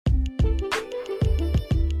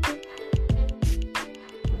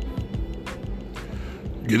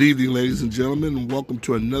Good evening, ladies and gentlemen, and welcome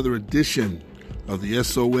to another edition of the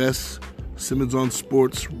SOS Simmons on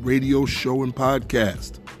Sports radio show and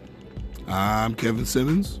podcast. I'm Kevin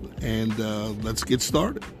Simmons, and let's get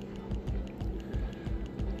started.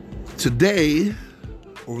 Today,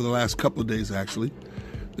 over the last couple of days actually,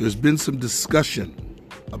 there's been some discussion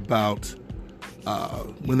about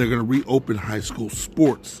when they're going to reopen high school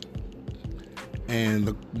sports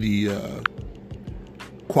and the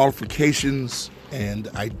qualifications and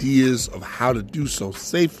ideas of how to do so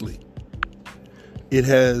safely. It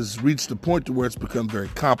has reached a point to where it's become very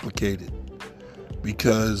complicated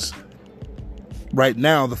because right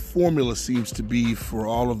now the formula seems to be for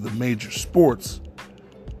all of the major sports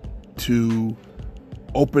to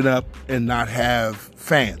open up and not have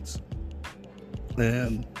fans.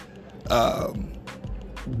 And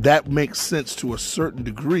that makes sense to a certain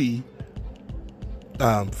degree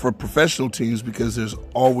for professional teams because there's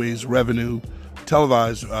always revenue,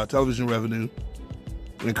 television revenue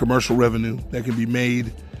and commercial revenue that can be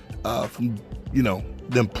made from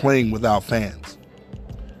them playing without fans.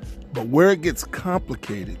 But where it gets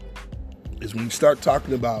complicated is when you start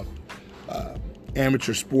talking about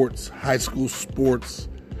amateur sports, high school sports,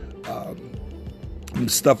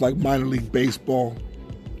 stuff like minor league baseball.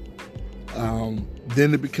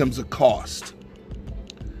 Then it becomes a cost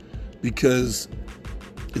because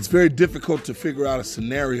it's very difficult to figure out a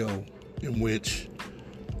scenario in which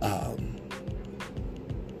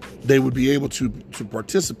they would be able to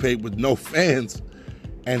participate with no fans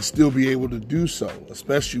and still be able to do so,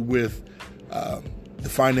 especially with the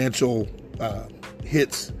financial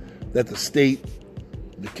hits that the state,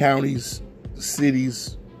 the counties, the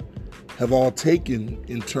cities have all taken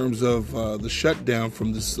in terms of the shutdown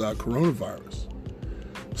from this coronavirus.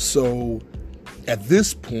 So at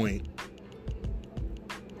this point,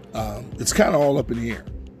 it's kind of all up in the air.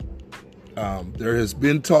 There has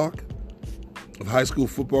been talk of high school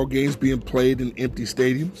football games being played in empty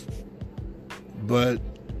stadiums, but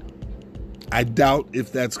I doubt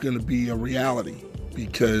if that's going to be a reality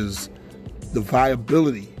because the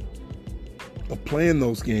viability of playing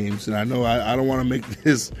those games, and I know I don't want to make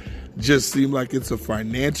this just seem like it's a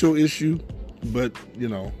financial issue, but,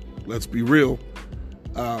 let's be real.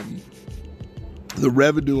 The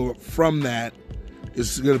revenue from that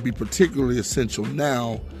is going to be particularly essential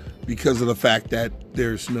now because of the fact that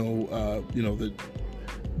there's no, the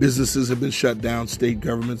businesses have been shut down, state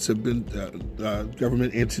governments have been,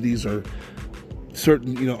 government entities or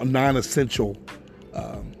certain, non-essential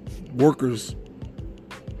workers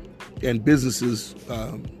and businesses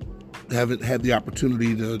haven't had the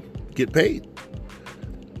opportunity to get paid.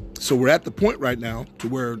 So we're at the point right now to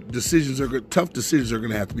where tough decisions are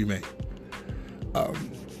going to have to be made.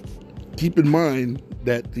 Keep in mind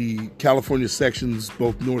that the California sections,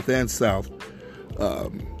 both north and south,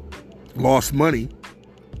 lost money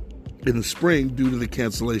in the spring due to the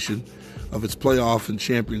cancellation of its playoff and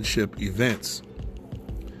championship events.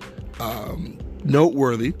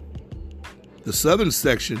 Noteworthy, the southern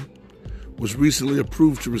section was recently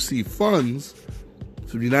approved to receive funds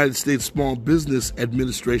through the United States Small Business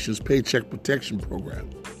Administration's Paycheck Protection Program.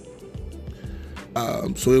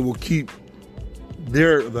 So it will keep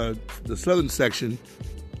the southern section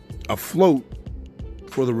afloat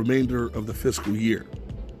for the remainder of the fiscal year.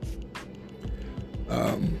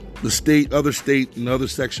 Other state and other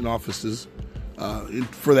section offices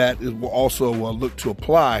for that it will also look to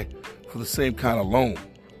apply for the same kind of loan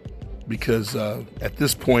because at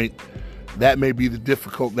this point that may be the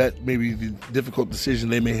difficult decision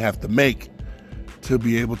they may have to make to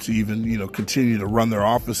be able to even continue to run their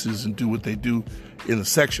offices and do what they do in the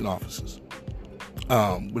section offices.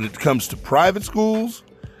 When it comes to private schools,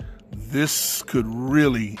 this could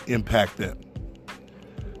really impact them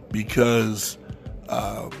because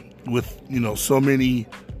with so many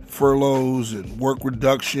furloughs and work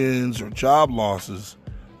reductions or job losses,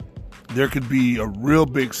 there could be a real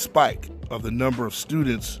big spike of the number of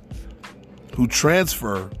students who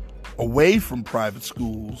transfer away from private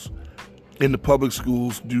schools into public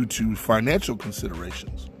schools due to financial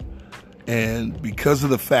considerations. And because of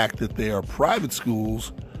the fact that they are private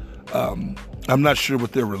schools, I'm not sure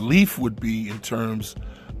what their relief would be in terms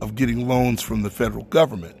of getting loans from the federal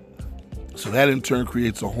government. So that in turn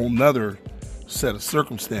creates a whole nother set of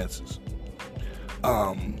circumstances.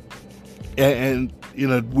 And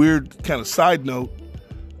in a weird kind of side note,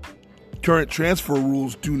 current transfer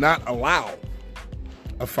rules do not allow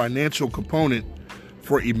a financial component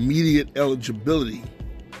for immediate eligibility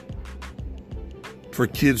for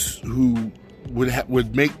kids who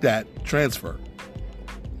would make that transfer.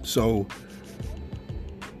 So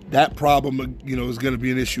that problem, is going to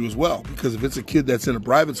be an issue as well. Because if it's a kid that's in a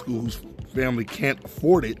private school whose family can't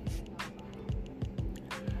afford it,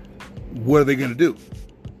 what are they going to do?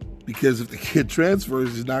 Because if the kid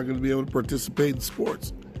transfers, he's not going to be able to participate in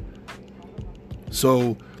sports.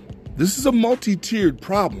 So this is a multi-tiered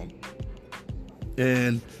problem.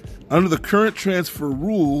 And under the current transfer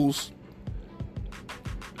rules,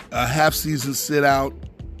 a half-season sit-out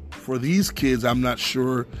for these kids, I'm not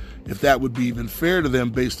sure if that would be even fair to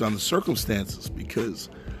them based on the circumstances, because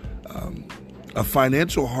a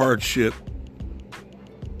financial hardship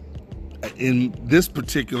in this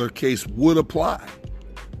particular case would apply.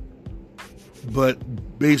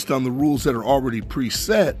 But based on the rules that are already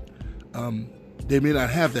preset, they may not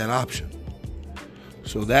have that option.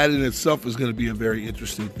 So that in itself is going to be a very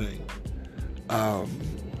interesting thing. I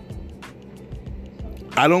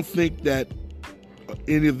don't think that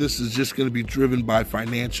any of this is just going to be driven by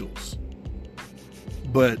financials,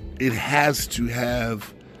 but it has to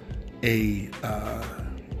have be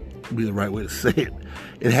the right way to say it.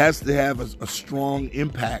 It has to have a strong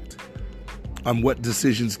impact on what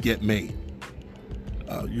decisions get made.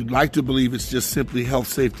 You'd like to believe it's just simply health,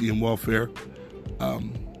 safety, and welfare.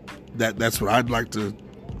 That's what I'd like to.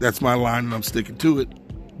 That's my line, and I'm sticking to it.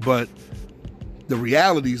 But the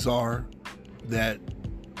realities are that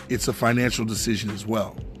it's a financial decision as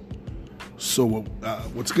well. So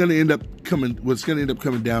what's going to end up coming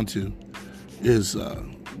down to is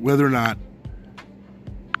whether or not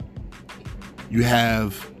you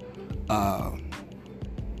have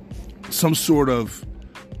some sort of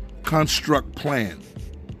construct plan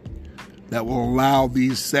that will allow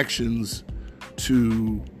these sections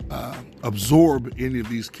to absorb any of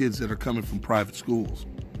these kids that are coming from private schools.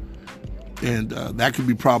 And that could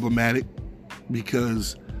be problematic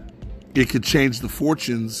because it could change the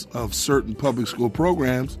fortunes of certain public school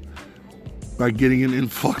programs by getting an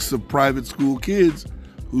influx of private school kids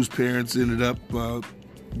whose parents ended up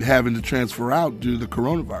having to transfer out due to the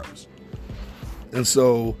coronavirus. And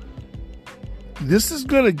so this is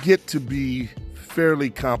going to get to be fairly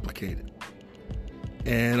complicated.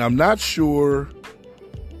 And I'm not sure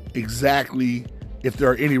exactly if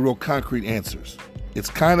there are any real concrete answers. It's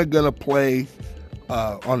kind of going to play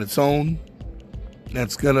on its own. And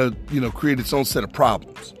it's going to, create its own set of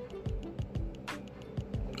problems.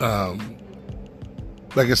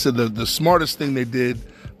 Like I said, the smartest thing they did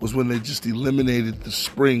was when they just eliminated the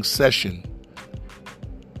spring session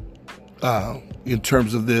in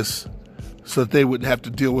terms of this, so that they wouldn't have to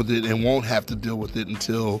deal with it and won't have to deal with it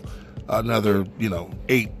until another,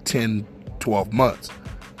 8, 10, 12 months.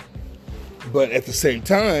 But at the same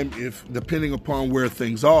time, if depending upon where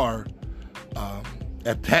things are,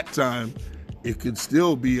 at that time, it could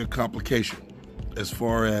still be a complication as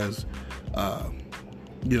far as,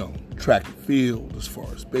 track and field, as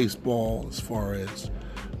far as baseball, as far as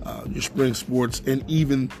your spring sports, and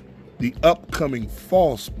even the upcoming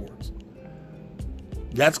fall sports.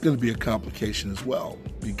 That's going to be a complication as well,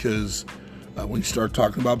 because when you start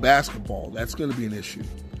talking about basketball, that's going to be an issue.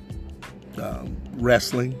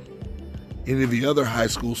 Wrestling, any of the other high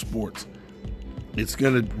school sports, it's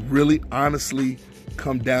going to really honestly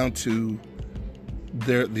come down to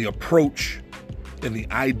the approach and the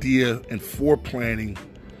idea and foreplanning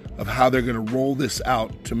of how they're going to roll this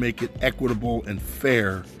out to make it equitable and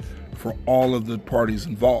fair for all of the parties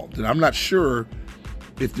involved. And I'm not sure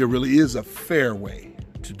if there really is a fair way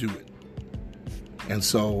to do it. And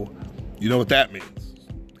so, you know what that means.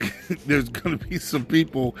 There's going to be some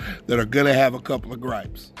people that are going to have a couple of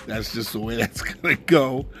gripes. That's just the way that's going to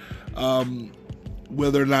go.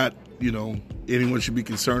 Whether or not, anyone should be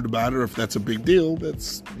concerned about it, or if that's a big deal,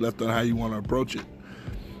 that's left on how you want to approach it.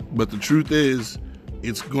 But the truth is,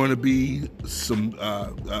 it's going to be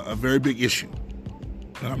a very big issue.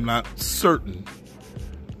 And I'm not certain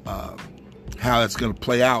how that's going to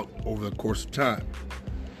play out over the course of time.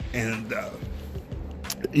 And,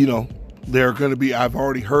 there are going to be, I've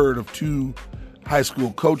already heard of 2 high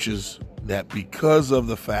school coaches that, because of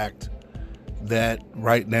the fact that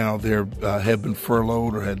right now they have been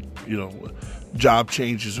furloughed or had, job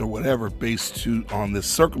changes or whatever based on this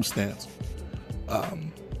circumstance,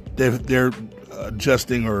 they're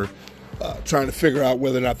adjusting or trying to figure out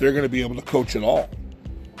whether or not they're going to be able to coach at all.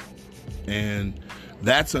 And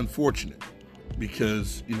that's unfortunate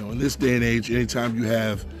because, in this day and age, anytime you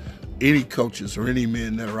have any coaches or any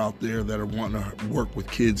men that are out there that are wanting to work with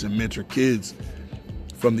kids and mentor kids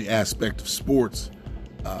from the aspect of sports,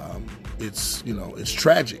 it's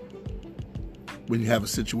tragic when you have a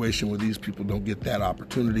situation where these people don't get that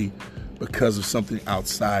opportunity because of something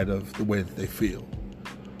outside of the way that they feel.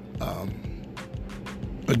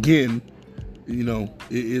 Again,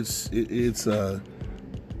 it's a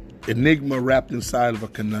enigma wrapped inside of a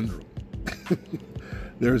conundrum.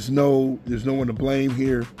 There's no one to blame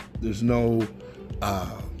here. There's no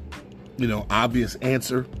obvious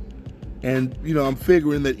answer. And I'm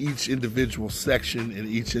figuring that each individual section and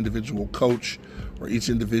each individual coach or each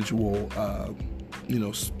individual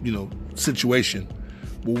situation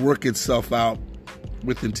will work itself out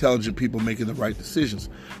with intelligent people making the right decisions.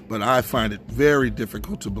 But I find it very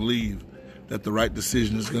difficult to believe that the right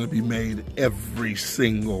decision is going to be made every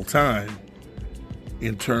single time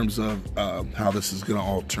in terms of how this is going to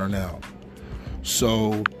all turn out.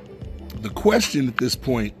 So the question at this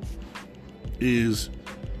point is,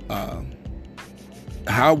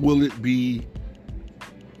 how will it be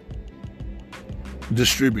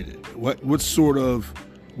distributed? What sort of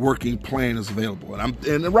working plan is available?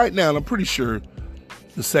 And right now, I'm pretty sure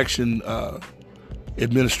the section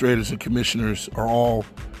administrators and commissioners are all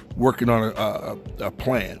working on a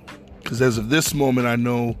plan. Because as of this moment, I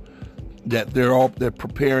know that they're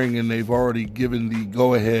preparing, and they've already given the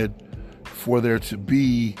go-ahead for there to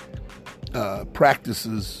be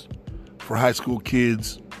practices for high school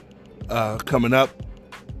kids coming up.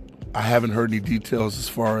 I haven't heard any details as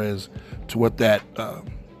far as to what that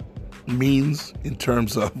means in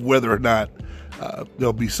terms of whether or not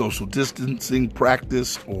there'll be social distancing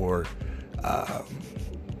practice, or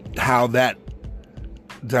how that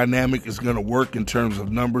dynamic is going to work in terms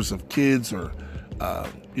of numbers of kids, or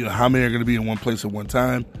how many are going to be in one place at one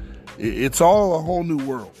time. It's all a whole new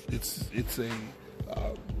world. It's a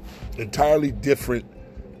entirely different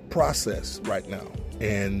process right now,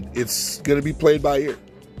 and it's going to be played by ear.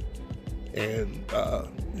 And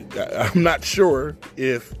I'm not sure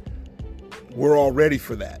if we're all ready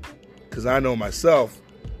for that, because I know myself,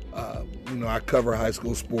 I cover high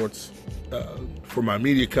school sports for my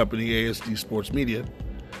media company, ASD Sports Media,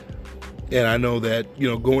 and I know that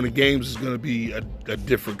going to games is going to be a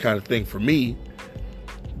different kind of thing for me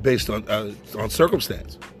based on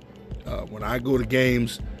circumstance. When I go to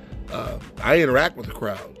games, I interact with the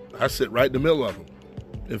crowd. I sit right in the middle of them.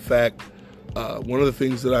 In fact, one of the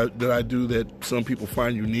things that I do that some people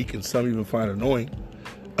find unique and some even find annoying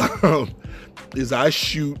is I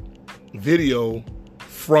shoot video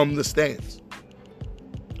from the stands.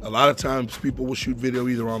 A lot of times people will shoot video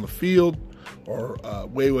either on the field or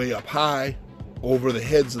way up high over the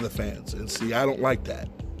heads of the fans. And see, I don't like that.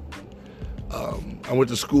 I went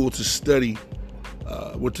to school to study.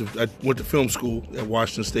 I went to film school at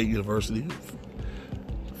Washington State University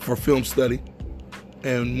for film study.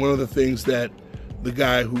 And one of the things that the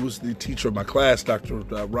guy who was the teacher of my class, Dr.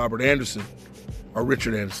 Richard Anderson,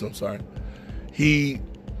 he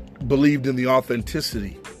believed in the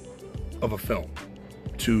authenticity of a film,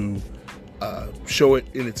 to show it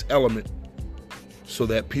in its element so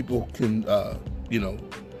that people can,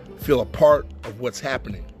 feel a part of what's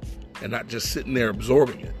happening and not just sitting there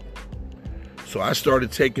absorbing it. So I started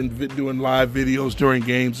doing live videos during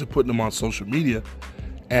games and putting them on social media,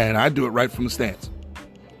 and I do it right from the stands.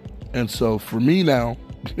 And so for me now,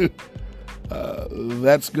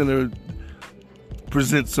 that's going to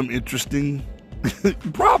present some interesting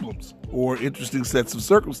problems or interesting sets of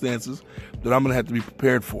circumstances that I'm going to have to be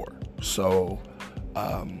prepared for. So,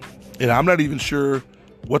 and I'm not even sure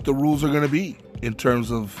what the rules are going to be in terms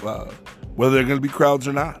of whether they're going to be crowds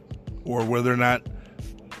or not, or whether or not,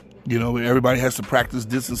 everybody has to practice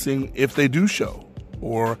distancing if they do show,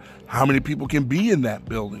 or how many people can be in that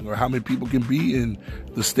building, or how many people can be in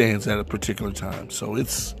the stands at a particular time. So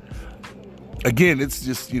it's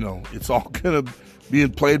just, it's all kind of being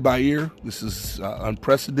played by ear. This is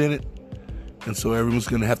unprecedented. And so everyone's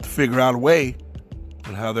going to have to figure out a way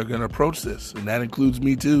on how they're going to approach this. And that includes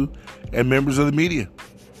me too, and members of the media,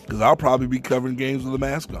 because I'll probably be covering games with a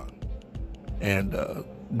mask on and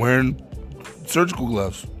wearing surgical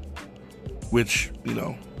gloves, which, I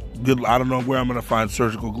don't know where I'm going to find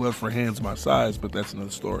surgical gloves for hands my size, but that's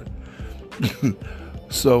another story.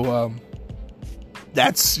 So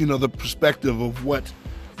that's, the perspective of what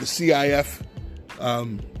the CIF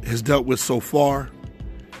has dealt with so far.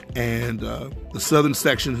 And the southern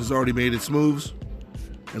section has already made its moves.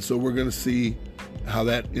 And so we're going to see how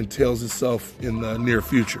that entails itself in the near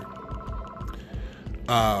future.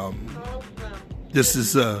 This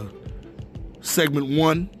is segment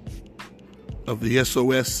 1 of the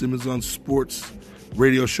SOS Simmons on Sports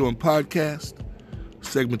radio show and podcast.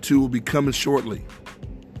 Segment 2 will be coming shortly.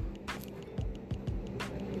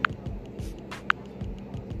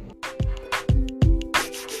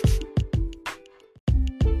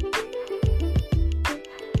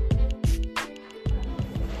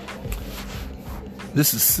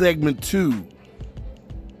 This is segment 2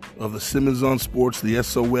 of the Simmons on Sports, the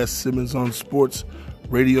SOS Simmons on Sports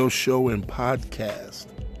radio show and podcast.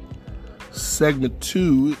 Segment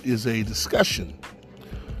 2 is a discussion,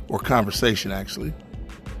 or conversation actually,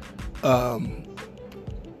 of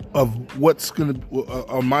what's going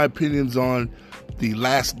to, my opinions on The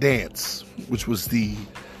Last Dance, which was the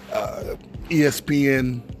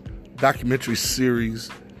ESPN documentary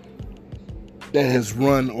series that has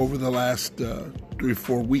run over the last 3 or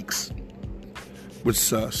 4 weeks, which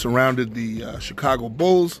surrounded the Chicago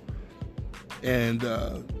Bulls and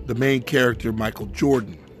the main character, Michael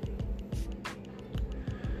Jordan.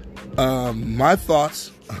 My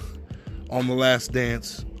thoughts on The Last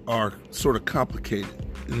Dance are sort of complicated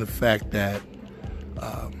in the fact that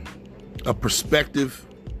a perspective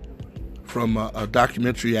from a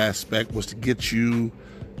documentary aspect was to get you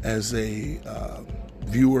as a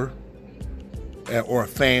viewer or a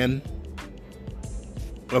fan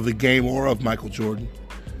of the game or of Michael Jordan,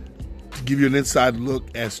 to give you an inside look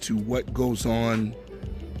as to what goes on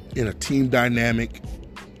in a team dynamic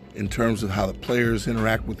in terms of how the players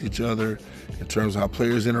interact with each other, in terms of how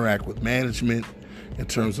players interact with management, in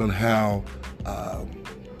terms of how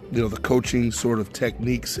the coaching sort of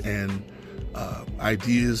techniques and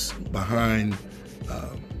ideas behind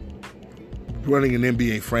running an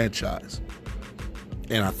NBA franchise.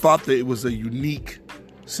 And I thought that it was a unique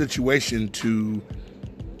situation to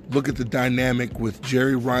look at the dynamic with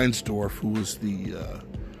Jerry Reinsdorf, who was the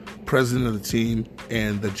president of the team,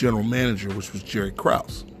 and the general manager, which was Jerry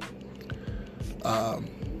Krause.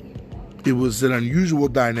 It was an unusual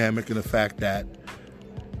dynamic in the fact that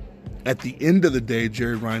at the end of the day,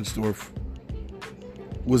 Jerry Reinsdorf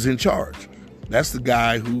was in charge. That's the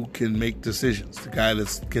guy who can make decisions, the guy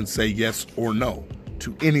that can say yes or no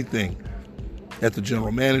to anything that the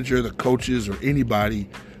general manager, the coaches, or anybody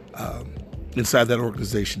inside that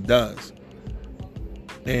organization does.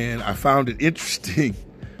 And I found it interesting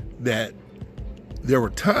that there were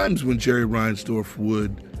times when Jerry Reinsdorf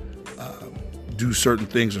would do certain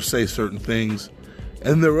things or say certain things,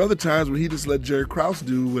 and there were other times when he just let Jerry Krause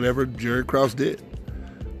do whatever Jerry Krause did.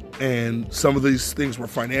 And some of these things were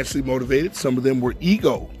financially motivated. Some of them were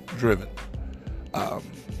ego-driven.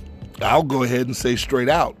 I'll go ahead and say straight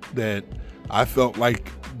out that I felt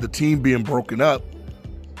like the team being broken up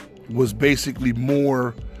was basically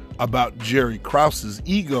more about Jerry Krause's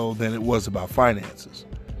ego than it was about finances.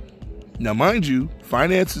 Now, mind you,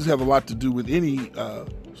 finances have a lot to do with any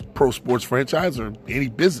pro sports franchise or any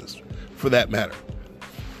business for that matter.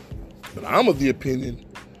 But I'm of the opinion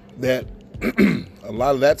that a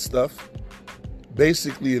lot of that stuff,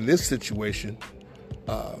 basically in this situation,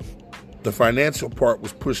 the financial part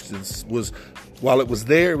was pushed. While it was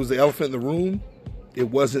there, it was the elephant in the room. It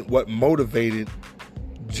wasn't what motivated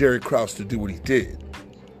Jerry Krause to do what he did.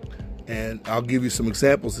 And I'll give you some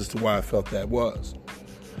examples as to why I felt that was.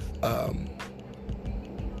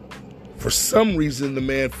 For some reason, the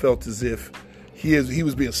man felt as if he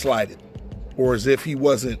was being slighted, or as if he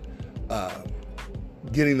wasn't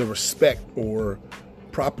getting the respect or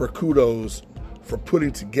proper kudos for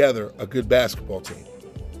putting together a good basketball team.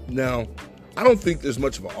 Now, I don't think there's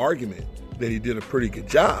much of an argument that he did a pretty good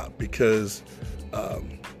job, because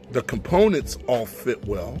the components all fit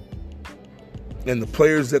well, and the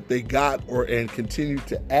players that they got and continue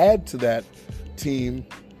to add to that team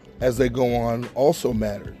as they go on also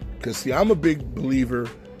mattered. Because, see, I'm a big believer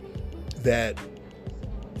that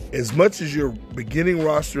as much as your beginning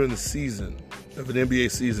roster in the season, of an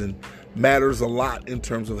NBA season, matters a lot in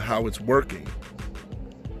terms of how it's working,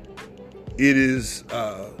 it is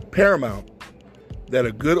paramount that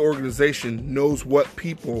a good organization knows what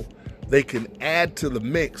people they can add to the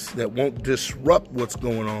mix that won't disrupt what's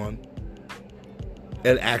going on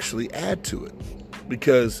and actually add to it.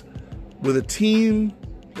 Because with a team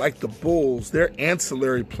like the Bulls, they're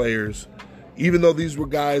ancillary players. Even though these were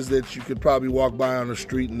guys that you could probably walk by on the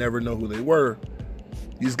street and never know who they were,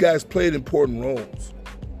 these guys played important roles.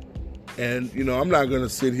 And, I'm not going to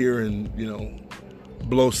sit here and,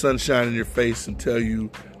 blow sunshine in your face and tell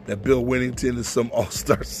you that Bill Winnington is some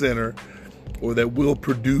all-star center or that Will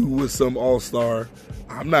Perdue was some all-star.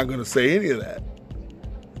 I'm not going to say any of that.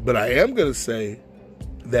 But I am going to say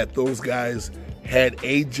that those guys had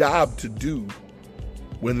a job to do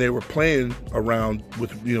when they were playing around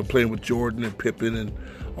with, playing with Jordan and Pippen and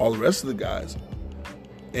all the rest of the guys.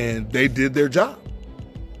 And they did their job.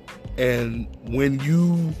 And when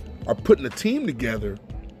you are putting a team together,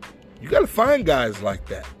 you got to find guys like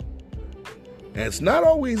that. And it's not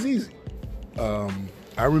always easy.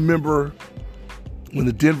 I remember when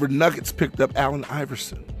the Denver Nuggets picked up Allen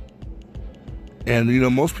Iverson. And,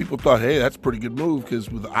 most people thought, hey, that's a pretty good move, because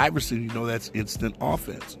with Iverson, that's instant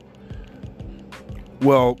offense.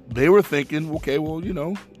 Well, they were thinking, okay, well,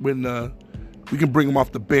 when we can bring him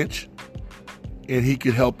off the bench and he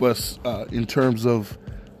could help us in terms of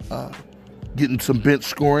getting some bench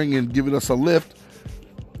scoring and giving us a lift,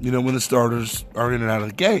 when the starters are in and out of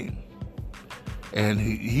the game. And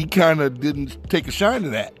he kind of didn't take a shine to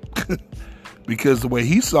that because the way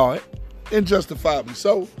he saw it, and justifiably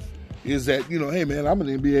so, is that, hey, man, I'm an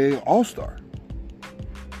NBA All-Star.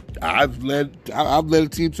 I've led a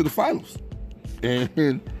team to the finals.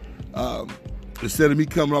 And instead of me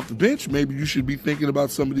coming off the bench, maybe you should be thinking about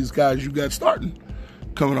some of these guys you got starting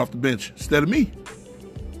coming off the bench instead of me.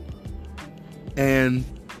 And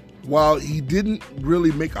while he didn't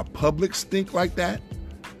really make a public stink like that,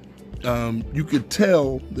 you could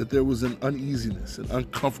tell that there was an uneasiness, an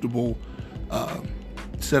uncomfortable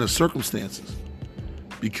set of circumstances,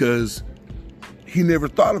 because he never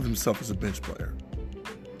thought of himself as a bench player.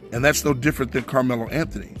 And that's no different than Carmelo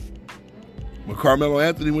Anthony. When Carmelo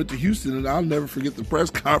Anthony went to Houston, and I'll never forget the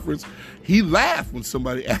press conference, he laughed when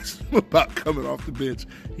somebody asked him about coming off the bench.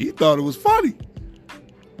 He thought it was funny.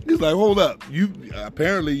 He's like, hold up, you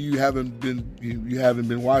haven't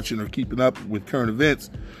been watching or keeping up with current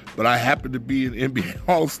events, but I happen to be an NBA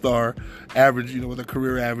All-Star, average, with a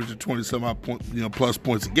career average of 20-some-odd plus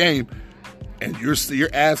points a game, and you're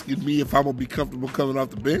asking me if I'm gonna be comfortable coming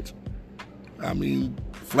off the bench? I mean,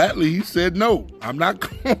 flatly, he said, no, I'm not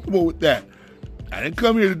comfortable with that. I didn't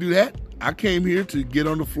come here to do that. I came here to get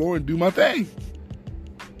on the floor and do my thing.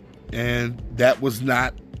 And that was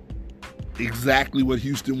not exactly what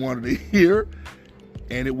Houston wanted to hear.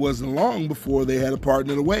 And it wasn't long before they had to part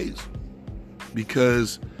in the ways,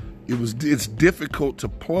 because it's difficult to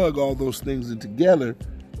plug all those things in together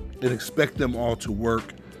and expect them all to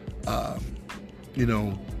work,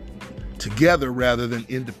 together rather than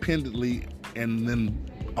independently and then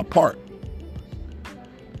apart.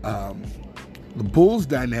 The Bulls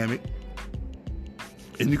dynamic,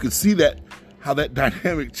 and you can see how that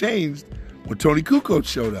dynamic changed when Tony Kukoc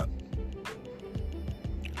showed up.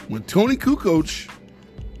 When Tony Kukoc,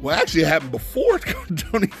 actually it happened before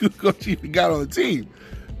Tony Kukoc even got on the team.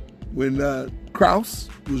 When Krause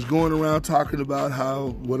was going around talking about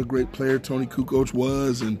what a great player Tony Kukoc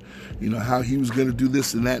was, and how he was going to do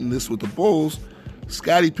this and that and this with the Bulls,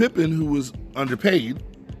 Scottie Pippen, who was underpaid,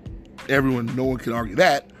 no one can argue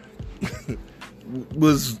that,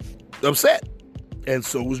 was upset, and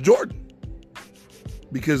so was Jordan,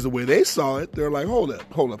 because the way they saw it, they're like, hold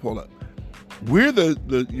up. We're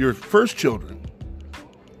your first children.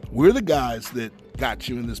 We're the guys that got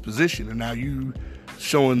you in this position, and now you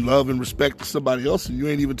showing love and respect to somebody else, and you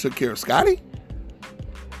ain't even took care of Scotty?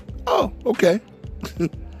 Oh, okay.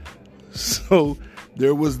 So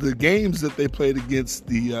there was the games that they played against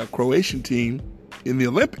the Croatian team in the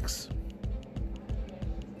Olympics.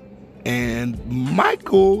 And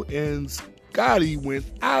Michael and Scotty went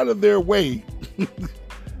out of their way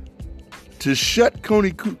to shut Tony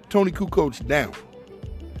Kukoc down.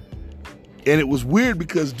 And it was weird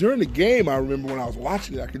because during the game, I remember when I was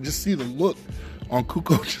watching it, I could just see the look on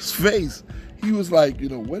Kukoc's face. He was like,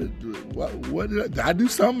 what did I do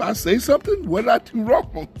something? I say something? What did I do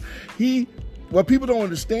wrong? What people don't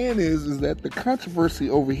understand is that the controversy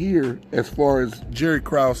over here, as far as Jerry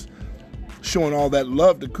Krause showing all that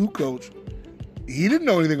love to Kukoc, he didn't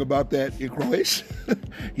know anything about that in Croatia.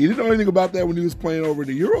 He didn't know anything about that when he was playing over in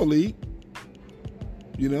the EuroLeague.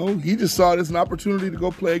 He just saw it as an opportunity to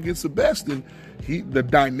go play against the best, and the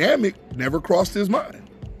dynamic never crossed his mind.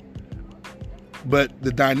 But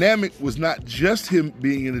the dynamic was not just him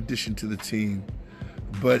being an addition to the team,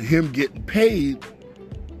 but him getting paid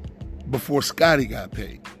before Scotty got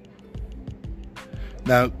paid.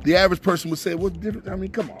 Now, the average person would say, what's different? I mean,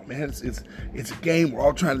 come on, man. It's a game. We're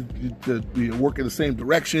all trying to work in the same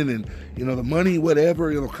direction, and, the money,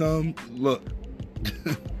 whatever, it'll come. Look,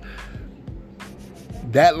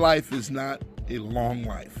 that life is not a long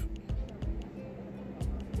life.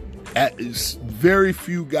 Very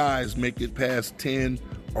few guys make it past 10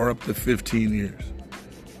 or up to 15 years.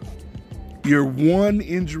 You're one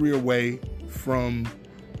injury away from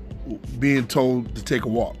being told to take a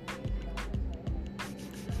walk.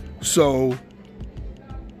 So,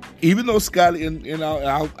 even though Scotty, and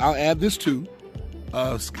I'll add this too,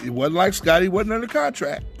 it wasn't like Scotty wasn't under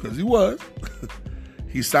contract, because he was.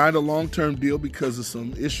 He signed a long-term deal because of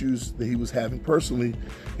some issues that he was having personally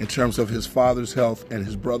in terms of his father's health and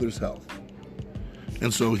his brother's health.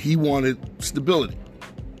 And so he wanted stability.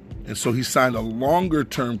 And so he signed a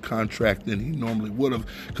longer-term contract than he normally would have,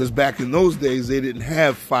 because back in those days, they didn't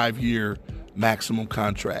have 5-year maximum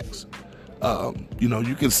contracts.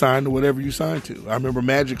 You can sign to whatever you sign to. I remember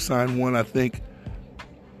Magic signed one, I think,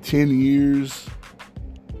 10 years,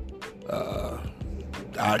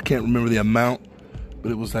 I can't remember the amount,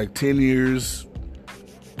 but it was like 10 years,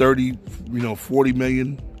 30, 40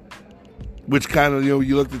 million, which kind of,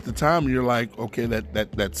 you looked at the time and you're like, okay,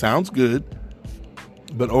 that sounds good.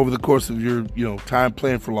 But over the course of your, time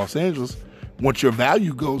playing for Los Angeles, once your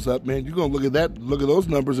value goes up, man, you're going to look at those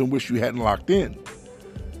numbers and wish you hadn't locked in.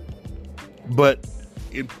 But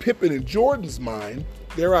in Pippen and Jordan's mind,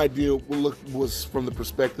 their idea was from the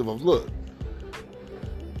perspective of, look,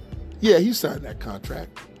 yeah, he signed that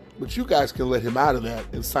contract, but you guys can let him out of that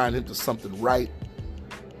and sign him to something right,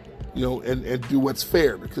 and do what's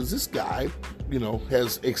fair, because this guy,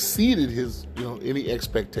 has exceeded his, any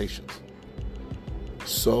expectations.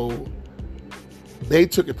 So they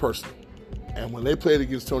took it personal. And when they played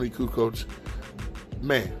against Tony Kukoc,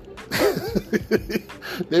 man,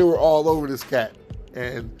 they were all over this cat.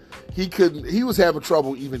 And he was having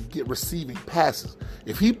trouble even receiving passes.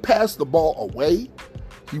 If he passed the ball away,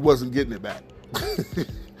 he wasn't getting it back.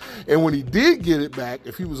 And when he did get it back,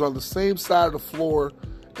 if he was on the same side of the floor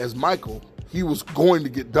as Michael, he was going to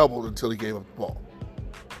get doubled until he gave up the ball.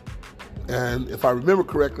 And if I remember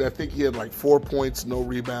correctly, I think he had like 4 points, no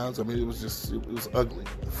rebounds. I mean, it was ugly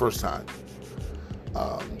the first time.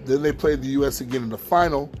 Then they played the U.S. again in the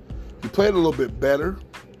final. He played a little bit better,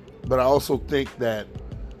 but I also think that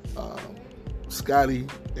Scotty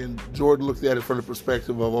and Jordan looked at it from the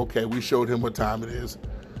perspective of, okay, we showed him what time it is,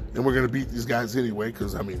 and we're going to beat these guys anyway,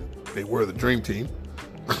 because, they were the dream team.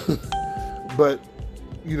 But,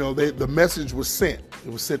 the message was sent.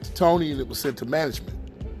 It was sent to Tony, and it was sent to management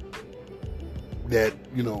that,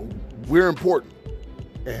 we're important,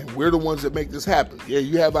 and we're the ones that make this happen. Yeah,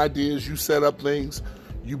 you have ideas, you set up things,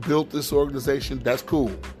 you built this organization, that's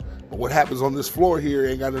cool. But what happens on this floor here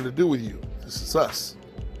ain't got nothing to do with you. This is us.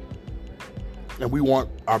 And we want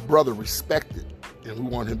our brother respected, and we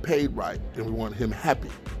want him paid right, and we want him happy.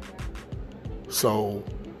 So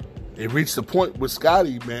it reached the point with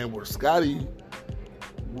Scotty, man, where Scotty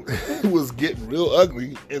was getting real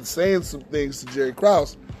ugly and saying some things to Jerry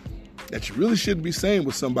Krause that you really shouldn't be saying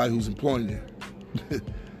with somebody who's employing you.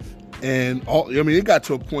 And it got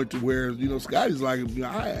to a point to where, Scotty's like,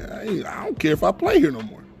 I don't care if I play here no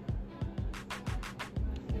more.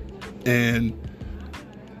 And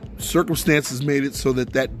circumstances made it so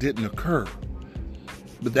that didn't occur.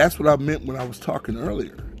 But that's what I meant when I was talking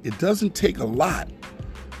earlier. It doesn't take a lot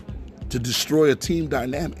to destroy a team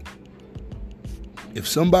dynamic. If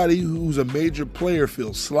somebody who's a major player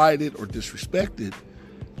feels slighted or disrespected,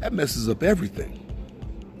 that messes up everything,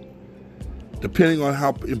 depending on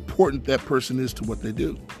how important that person is to what they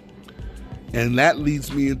do. And that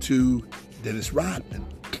leads me into Dennis Rodman.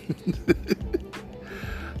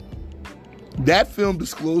 That film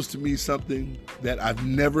disclosed to me something that I've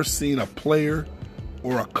never seen a player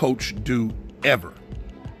or a coach do ever.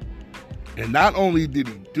 And not only did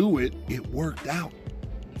he do it, it worked out.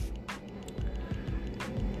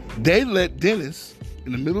 They let Dennis,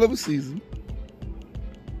 in the middle of a season,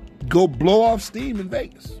 go blow off steam in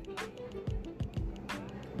Vegas.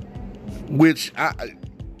 Which,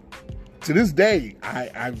 to this day,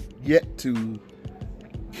 I've yet to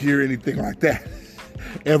hear anything like that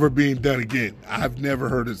ever being done again. I've never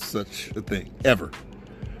heard of such a thing, ever.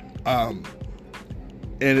 And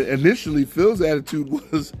initially, Phil's attitude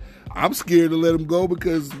was, I'm scared to let him go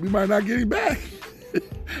because we might not get him back.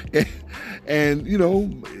 and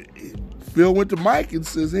Phil went to Mike and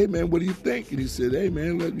says, hey, man, what do you think? And he said, hey,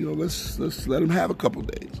 man, let's let him have a couple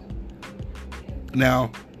days.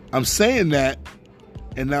 Now, I'm saying that,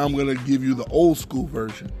 and now I'm going to give you the old school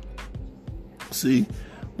version. See,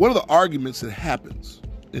 one of the arguments that happens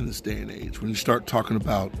in this day and age when you start talking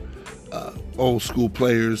about old school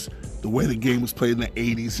players, the way the game was played in the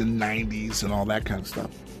 80s and 90s and all that kind of stuff,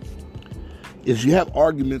 is you have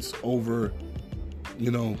arguments over,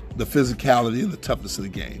 the physicality and the toughness of the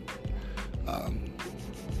game.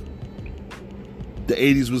 The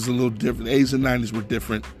 80s was a little different. The 80s and 90s were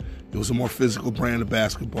different. It was a more physical brand of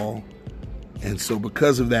basketball. And so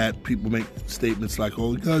because of that, people make statements like,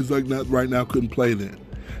 oh, guys like that right now couldn't play then.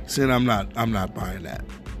 Saying I'm not buying that.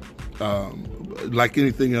 Like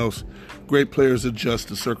anything else, great players adjust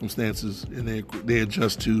to circumstances and they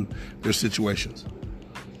adjust to their situations.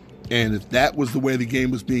 And if that was the way the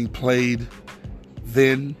game was being played,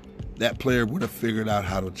 then that player would have figured out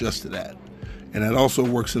how to adjust to that. And that also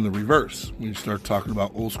works in the reverse when you start talking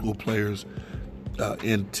about old school players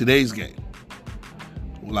in today's game.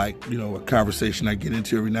 Like, a conversation I get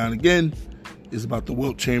into every now and again is about the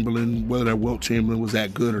Wilt Chamberlain, whether that Wilt Chamberlain was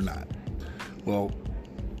that good or not. Well,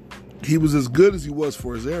 he was as good as he was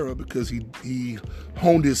for his era because he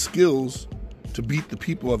honed his skills to beat the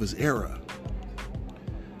people of his era.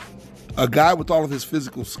 A guy with all of his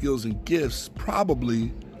physical skills and gifts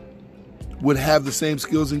probably would have the same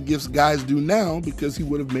skills and gifts guys do now because he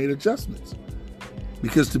would have made adjustments.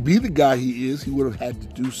 Because to be the guy he is, he would have had to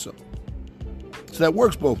do so. So that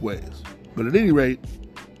works both ways. But at any rate,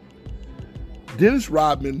 Dennis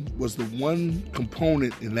Rodman was the one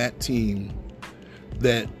component in that team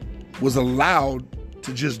that was allowed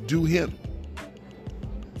to just do him.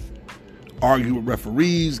 Argue with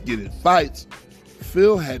referees, get in fights.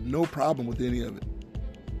 Phil had no problem with any of it.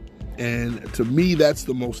 And to me, that's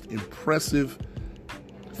the most impressive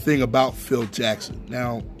thing about Phil Jackson.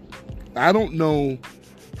 Now, I don't know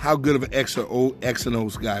how good of an X and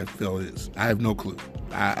O's guy Phil is. I have no clue.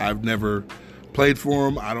 I've never played for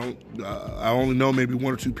him. I only know maybe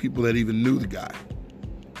one or two people that even knew the guy.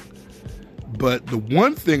 But the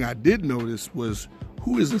one thing I did notice was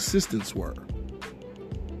who his assistants were.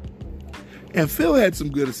 And Phil had some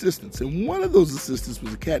good assistants. And one of those assistants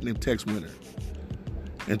was a cat named Tex Winter.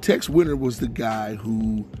 And Tex Winter was the guy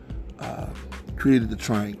who created the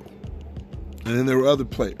triangle. And then there were other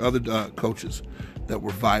coaches that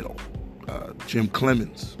were vital. Jim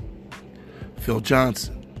Clemens, Phil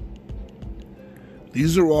Johnson.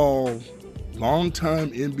 These are all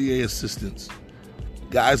longtime NBA assistants,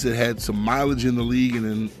 guys that had some mileage in the league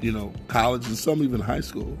and in college and some even high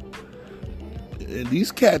school. And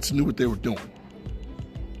these cats knew what they were doing.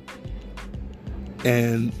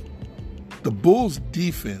 And the Bulls'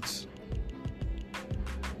 defense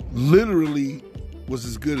literally was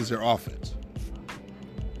as good as their offense.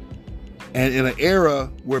 And in an era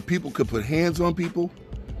where people could put hands on people,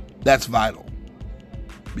 that's vital.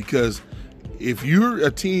 Because if you're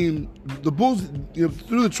a team, the Bulls,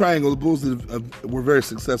 through the triangle, the Bulls were very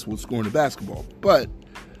successful with scoring the basketball. But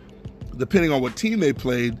depending on what team they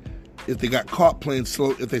played, if they got caught playing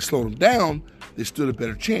slow, if they slowed them down, they stood a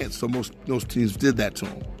better chance. So most teams did that to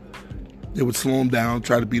them. They would slow them down,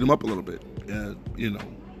 try to beat them up a little bit,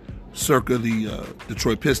 circa the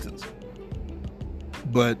Detroit Pistons.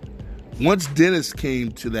 But once Dennis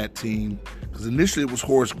came to that team, because initially it was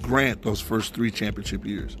Horace Grant those first 3 championship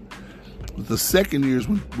years. The second years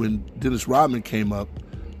when Dennis Rodman came up,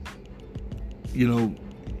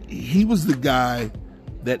 he was the guy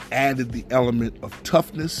that added the element of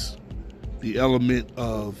toughness, the element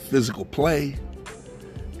of physical play,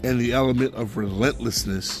 and the element of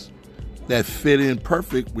relentlessness that fit in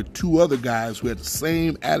perfect with 2 other guys who had the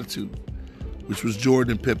same attitude, which was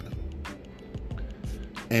Jordan and Pippen.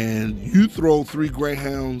 And you throw 3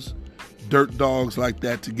 Greyhounds, dirt dogs like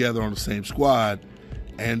that together on the same squad,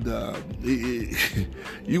 and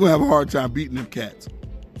you're going to have a hard time beating them cats.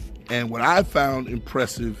 And what I found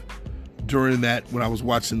impressive during that, when I was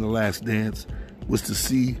watching The Last Dance, was to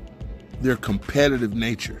see their competitive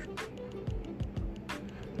nature.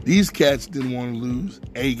 These cats didn't want to lose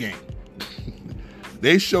a game.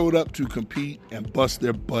 They showed up to compete and bust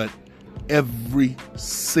their butt every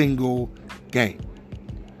single game.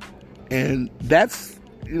 And that's,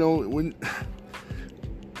 when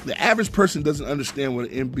the average person doesn't understand what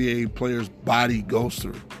an NBA player's body goes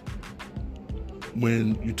through.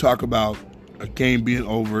 When you talk about a game being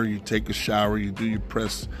over, you take a shower, you do your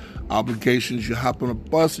press obligations, you hop on a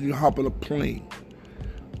bus and you hop on a plane.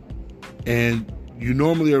 And you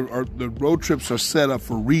normally the road trips are set up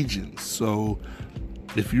for regions. So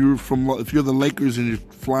if you're the Lakers and you're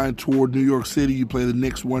flying toward New York City, you play the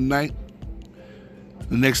Knicks one night.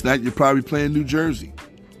 The next night you're probably playing New Jersey.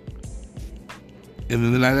 And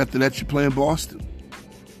then the night after that you're playing Boston.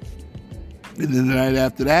 And then the night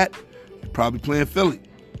after that you're probably playing Philly.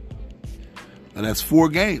 And that's 4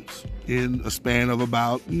 games in a span of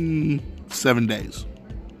about 7 days.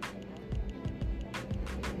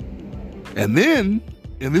 And then,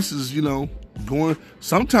 and this is, going,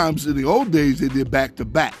 sometimes in the old days they did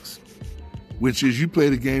back-to-backs, which is you play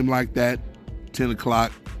the game like that, 10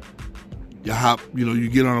 o'clock, you hop, you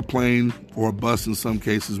get on a plane or a bus in some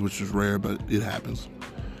cases, which is rare, but it happens.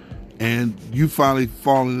 And you finally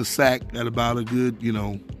fall in the sack at about a good,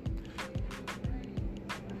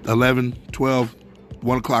 11, 12,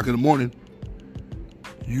 1 o'clock in the morning.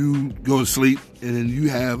 You go to sleep, and then you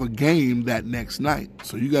have a game that next night.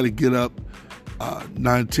 So you got to get up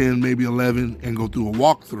 9, 10, maybe 11, and go through a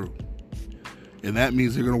walkthrough. And that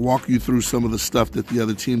means they're going to walk you through some of the stuff that the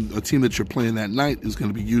other team, a team that you're playing that night, is going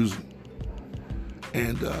to be using.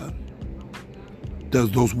 And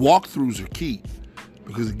those walkthroughs are key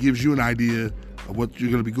because it gives you an idea of what you're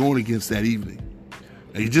going to be going against that evening.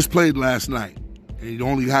 Now, you just played last night, and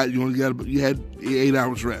you had 8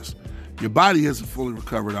 hours rest. Your body hasn't fully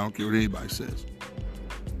recovered. I don't care what anybody says.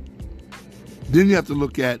 Then you have to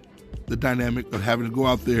look at the dynamic of having to go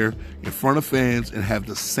out there in front of fans and have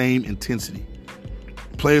the same intensity.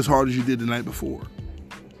 Play as hard as you did the night before.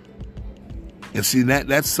 And see,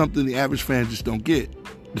 that's something the average fan just don't get.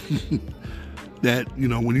 That,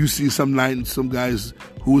 when you see some night and some guys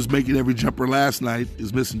who was making every jumper last night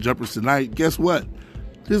is missing jumpers tonight, guess what?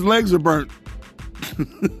 His legs are burnt.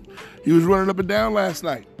 He was running up and down last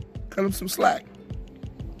night. Cut him some slack.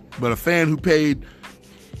 But a fan who paid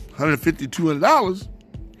 $150, $200,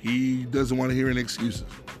 he doesn't want to hear any excuses.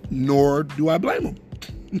 Nor do I blame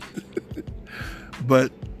him.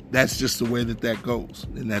 But that's just the way that goes.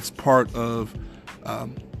 And that's part of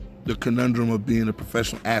the conundrum of being a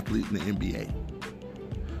professional athlete in the NBA.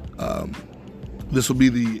 This will be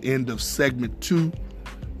the end of segment 2.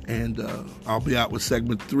 And I'll be out with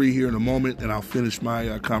segment 3 here in a moment. And I'll finish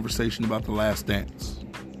my conversation about The Last Dance.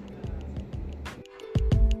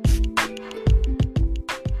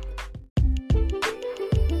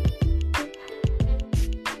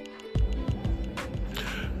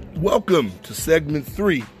 Welcome to segment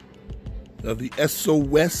 3 of the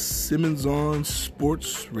SOS Simmons on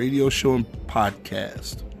Sports radio show and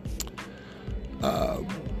podcast.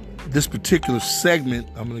 This particular segment,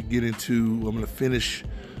 I'm going to finish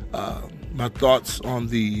my thoughts on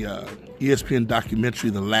the ESPN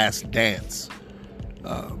documentary, The Last Dance.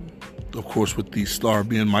 Of course, with the star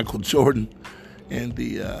being Michael Jordan and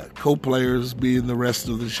the co-players being the rest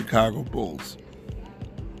of the Chicago Bulls.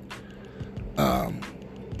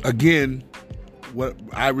 Again, what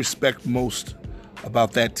I respect most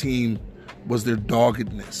about that team was their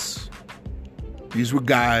doggedness. These were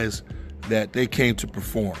guys that they came to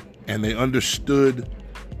perform, and they understood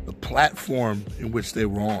the platform in which they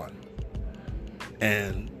were on.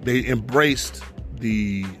 And they embraced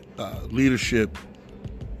the leadership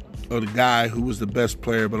of the guy who was the best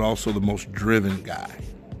player, but also the most driven guy.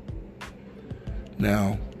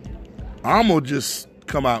 Now, I'm going to just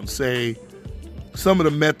come out and say, some of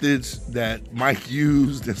the methods that Mike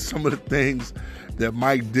used and some of the things that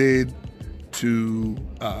Mike did to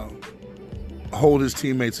hold his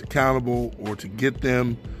teammates accountable or to get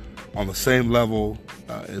them on the same level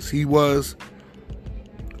as he was,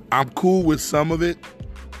 I'm cool with some of it,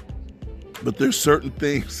 but there's certain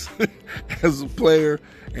things as a player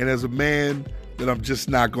and as a man that I'm just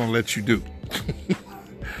not going to let you do.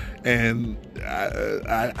 And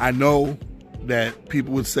I know that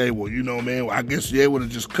people would say, well, man, I guess they would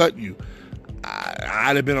have just cut you.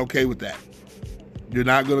 I'd have been okay with that. You're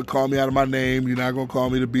not going to call me out of my name. You're not going to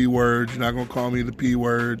call me the B word. You're not going to call me the P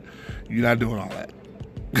word. You're not doing all that.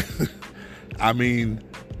 I mean,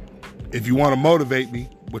 if you want to motivate me,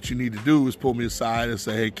 what you need to do is pull me aside and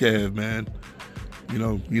say, hey, Kev, man,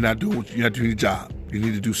 you're not doing your job. You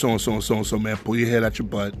need to do so-and-so and so-and-so, man. Pull your head out your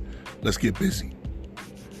butt. Let's get busy.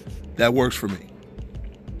 That works for me.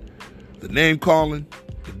 The name calling,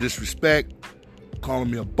 the disrespect,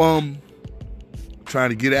 calling me a bum,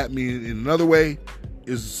 trying to get at me in another way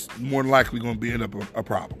is more than likely going to end up a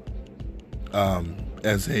problem.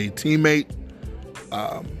 As a teammate,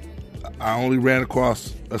 I only ran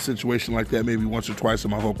across a situation like that maybe once or twice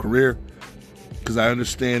in my whole career because I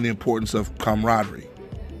understand the importance of camaraderie.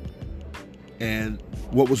 And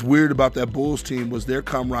what was weird about that Bulls team was their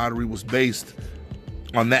camaraderie was based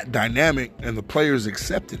on that dynamic, and the players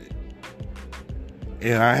accepted it.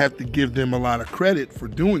 And I have to give them a lot of credit for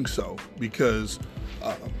doing so because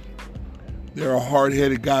there are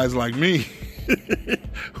hard-headed guys like me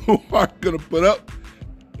who aren't going to put up,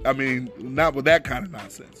 not with that kind of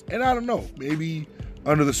nonsense. And I don't know, maybe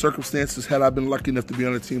under the circumstances, had I been lucky enough to be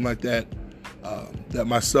on a team like that, that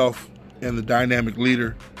myself and the dynamic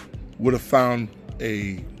leader would have found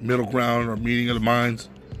a middle ground or meeting of the minds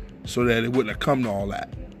so that it wouldn't have come to all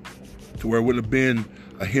that, to where it wouldn't have been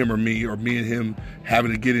a him or me and him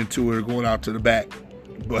having to get into it or going out to the back.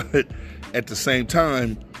 But at the same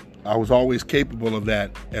time, I was always capable of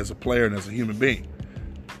that as a player and as a human being.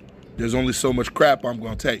 There's only so much crap I'm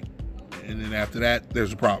going to take. And then after that,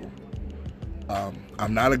 there's a problem.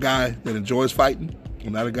 I'm not a guy that enjoys fighting.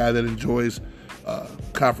 I'm not a guy that enjoys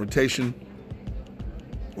confrontation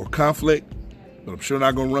or conflict, but I'm sure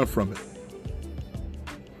not going to run from it.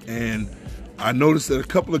 And I noticed that a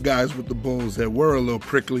couple of guys with the Bulls that were a little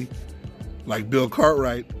prickly, like Bill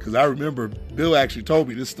Cartwright, because I remember Bill actually told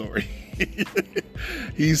me this story.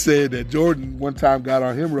 He said that Jordan one time got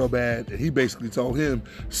on him real bad, and he basically told him,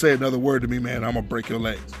 say another word to me, man, I'm going to break your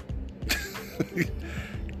legs.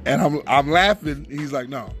 And I'm laughing. He's like,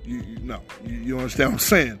 no, you understand what I'm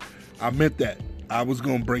saying? I meant that. I was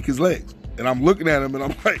going to break his legs. And I'm looking at him, and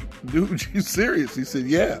I'm like, dude, you serious? He said,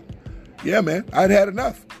 yeah, man, I'd had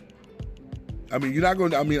enough. I mean, you're not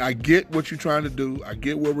going to, I mean, I get what you're trying to do. I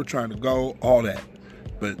get where we're trying to go, all that.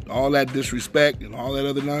 But all that disrespect and all that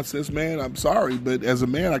other nonsense, man, I'm sorry. But as a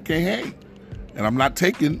man, I can't hang. And I'm not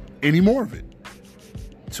taking any more of it.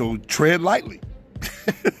 So tread lightly.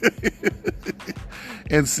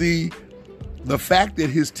 And see, the fact that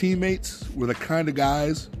his teammates were the kind of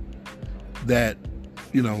guys that,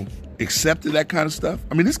 you know, accepted that kind of stuff.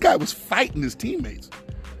 I mean, this guy was fighting his teammates.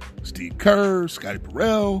 Steve Kerr, Scotty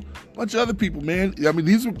Burrell, a bunch of other people, man. I mean,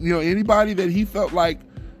 these are, you know, anybody that he felt like,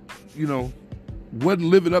 you know, wasn't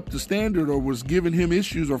living up to standard or was giving him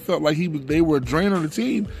issues or felt like they were a drain on the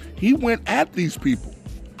team, he went at these people.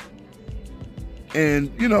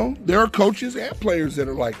 And, you know, there are coaches and players that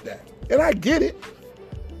are like that. And I get it.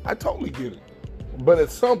 I totally get it. But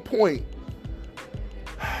at some point,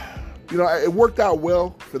 you know, it worked out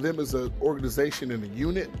well for them as an organization and a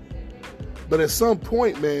unit. But at some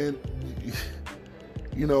point, man,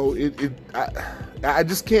 you know, I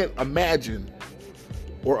just can't imagine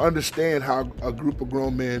or understand how a group of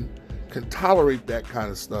grown men can tolerate that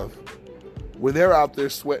kind of stuff when they're out there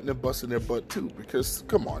sweating and busting their butt too. Because,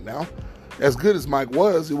 come on now, as good as Mike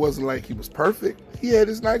was, it wasn't like he was perfect. He had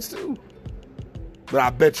his nights too. But I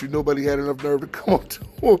bet you nobody had enough nerve to come up to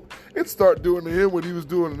him and start doing to him what he was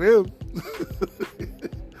doing to them.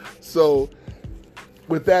 So,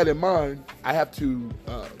 with that in mind, I have to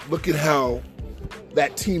look at how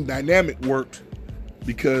that team dynamic worked,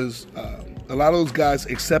 because a lot of those guys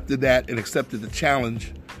accepted that and accepted the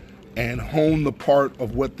challenge and honed the part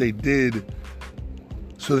of what they did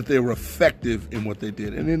so that they were effective in what they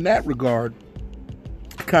did. And in that regard,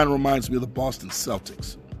 it kind of reminds me of the Boston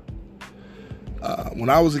Celtics. When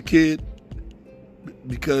I was a kid,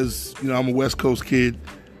 because, you know, I'm a West Coast kid,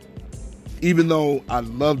 even though I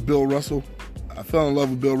loved Bill Russell, I fell in love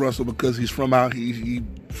with Bill Russell because he's from out here.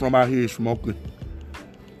 He's from Oakland.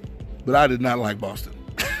 But I did not like Boston.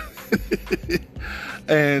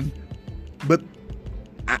 But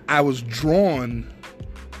I was drawn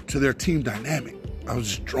to their team dynamic. I was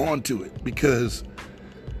just drawn to it because,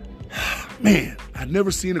 man, I'd never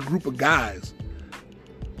seen a group of guys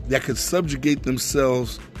that could subjugate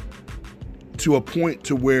themselves to a point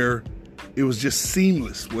to where it was just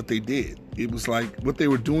seamless what they did. It was like what they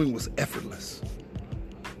were doing was effortless.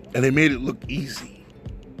 And they made it look easy.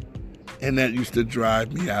 And that used to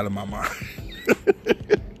drive me out of my mind.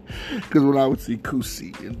 Because when I would see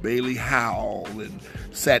Kusi and Bailey Howell and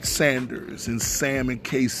Sat Sanders and Sam and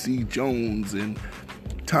KC Jones and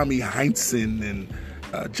Tommy Heinsohn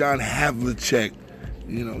and John Havlicek,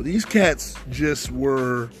 you know, these cats just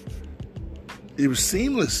were, it was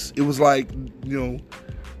seamless. It was like, you know,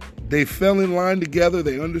 they fell in line together.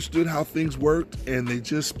 They understood how things worked, and they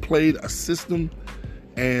just played a system.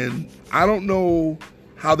 And I don't know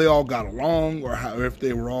how they all got along or if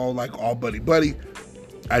they were all like all buddy-buddy.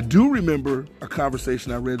 I do remember a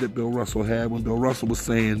conversation I read that Bill Russell had when Bill Russell was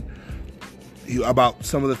saying about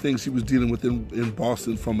some of the things he was dealing with in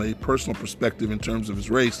Boston from a personal perspective in terms of his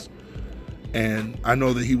race. And I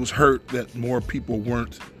know that he was hurt that more people on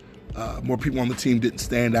the team didn't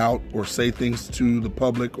stand out or say things to the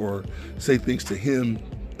public or say things to him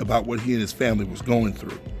about what he and his family was going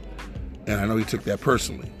through. And I know he took that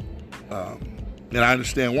personally. And I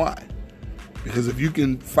understand why. Because if you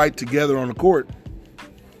can fight together on the court,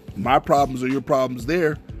 my problems are your problems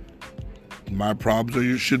there. My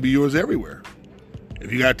problems should be yours everywhere.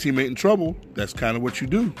 If you got a teammate in trouble, that's kind of what you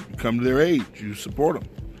do. You come to their aid. You support them.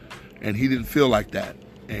 And he didn't feel like that.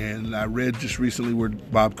 And I read just recently where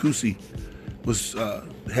Bob Cousy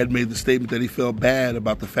had made the statement that he felt bad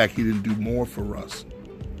about the fact he didn't do more for Russ.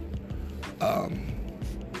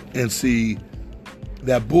 And see,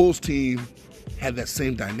 that Bulls team had that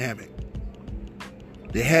same dynamic.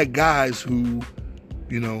 They had guys who,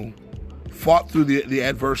 you know, fought through the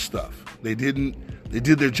adverse stuff. They did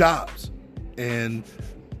their jobs. And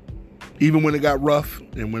even when it got rough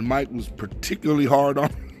and when Mike was particularly hard on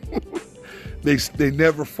them, they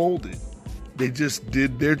never folded. They just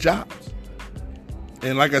did their jobs.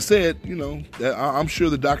 And like I said, you know, I'm sure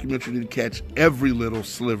the documentary didn't catch every little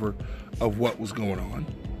sliver of what was going on.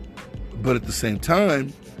 But at the same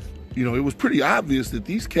time, you know, it was pretty obvious that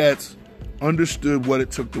these cats understood what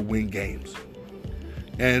it took to win games.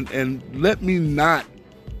 And let me not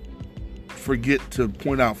forget to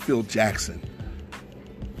point out Phil Jackson.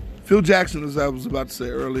 Phil Jackson, as I was about to say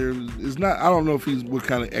earlier, is not, I don't know if he's what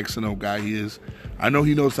kind of X and O guy he is. I know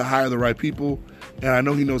he knows to hire the right people, and I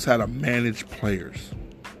know he knows how to manage players.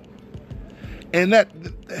 And that,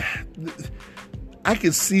 I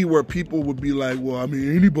can see where people would be like, well, I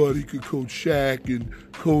mean, anybody could coach Shaq and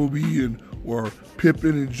Kobe and or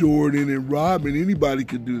Pippen and Jordan and Rodman. Anybody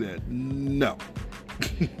could do that. No.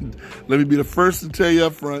 Let me be the first to tell you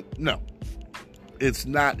up front, no. It's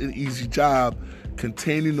not an easy job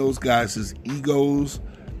containing those guys' egos,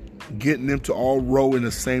 getting them to all row in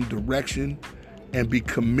the same direction, and be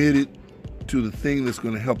committed to the thing that's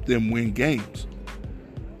going to help them win games.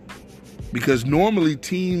 Because normally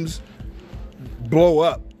teams blow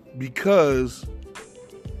up because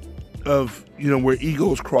of, where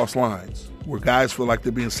egos cross lines, where guys feel like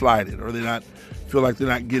they're being slighted, or feel like they're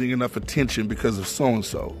not getting enough attention because of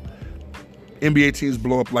so-and-so. NBA teams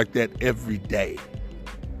blow up like that every day.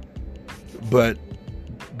 But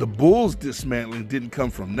the Bulls dismantling didn't come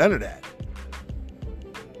from none of that.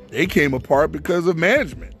 They came apart because of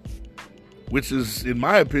management, which is, in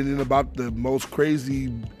my opinion, about the most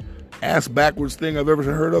crazy ass-backwards thing I've ever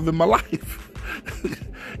heard of in my life.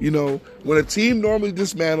 When a team normally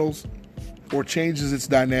dismantles or changes its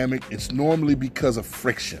dynamic, it's normally because of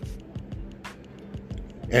friction.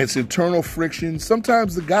 And it's internal friction.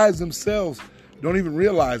 Sometimes the guys themselves don't even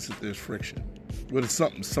realize that there's friction. Whether it's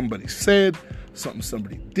something somebody said, something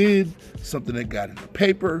somebody did, something that got in the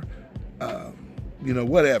paper,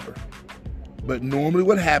 whatever. But normally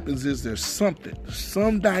what happens is there's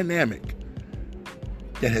some dynamic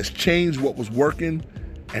that has changed what was working,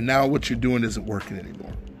 and now what you're doing isn't working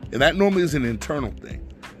anymore. And that normally is an internal thing.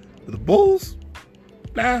 But the Bulls,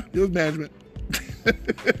 it was management.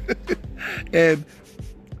 And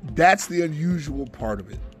that's the unusual part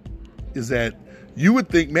of it, is that you would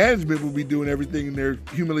think management would be doing everything in their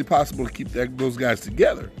humanly possible to keep those guys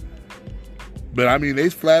together. But, they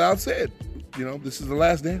flat out said, this is the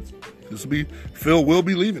last dance. Phil will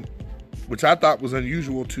be leaving, which I thought was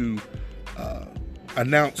unusual to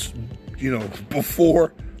announce,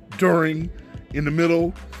 before, during, in the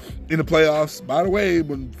middle, in the playoffs. By the way,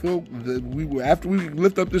 when after we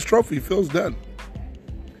lift up this trophy, Phil's done.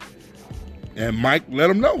 And Mike let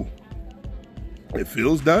him know, if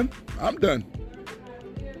Phil's done, I'm done.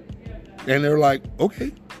 And they're like,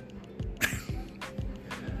 okay.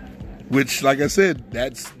 Which, like I said,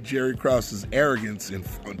 that's Jerry Krause's arrogance in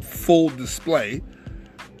full display.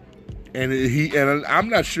 And I'm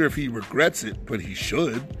not sure if he regrets it, but he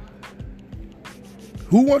should.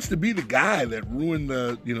 Who wants to be the guy that ruined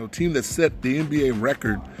the team that set the NBA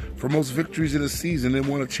record for most victories in a season and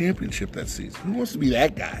won a championship that season? Who wants to be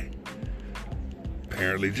that guy?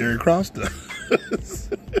 Apparently Jerry Krause does.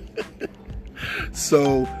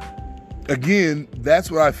 So, again,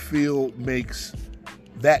 that's what I feel makes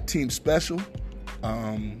that team special.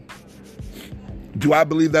 Do I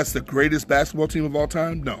believe that's the greatest basketball team of all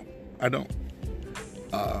time? No, I don't.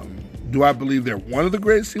 Do I believe they're one of the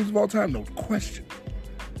greatest teams of all time? No question.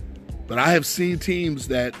 But I have seen teams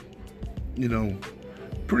that,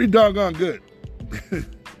 pretty doggone good.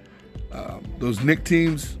 Those Knicks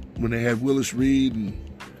teams, when they had Willis Reed and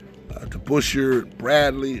DeBusschere,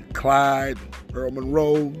 Bradley, Clyde, Earl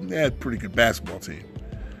Monroe, they had a pretty good basketball team.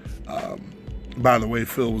 By the way,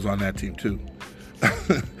 Phil was on that team too,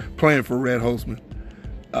 playing for Red Holzman.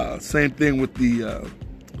 Same thing with the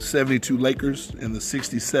 72 Lakers and the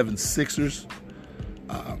 67 Sixers.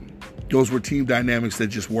 Those were team dynamics that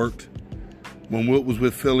just worked. When Wilt was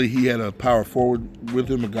with Philly, he had a power forward with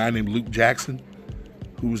him, a guy named Luke Jackson,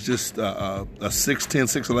 who was just a 6'10",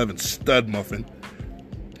 6'11" stud muffin,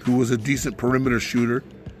 who was a decent perimeter shooter.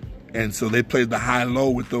 And so they played the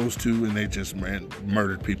high-low with those two, and they just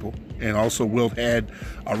murdered people. And also Wilt had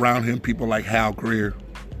around him people like Hal Greer,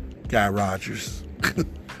 Guy Rogers,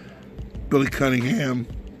 Billy Cunningham.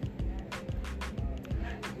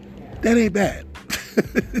 That ain't bad.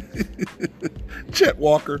 Chet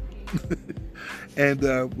Walker. And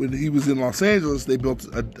when he was in Los Angeles, they built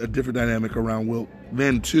a different dynamic around Wilt.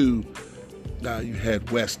 Then, too, you had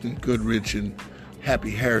Weston, Goodrich, and Happy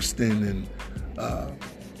Hairston, and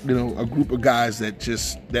a group of guys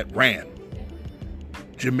that ran.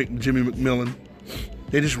 Jimmy McMillan,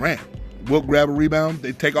 they just ran. Wilt grab a rebound,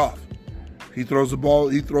 they take off. He throws the ball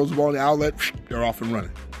in the outlet, they're off and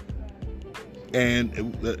running. And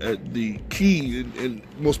the key, and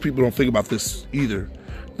most people don't think about this either,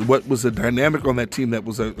 what was a dynamic on that team that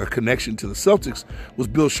was a connection to the Celtics was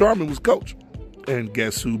Bill Sharman was coach. And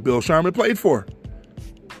guess who Bill Sharman played for?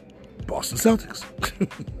 Boston Celtics.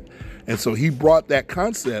 And so he brought that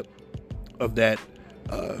concept of that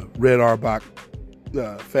Red Auerbach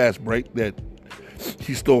fast break that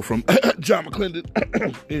he stole from John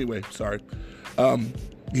McClendon. Anyway, sorry.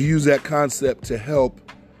 He used that concept to help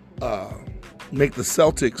make the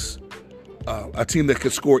Celtics a team that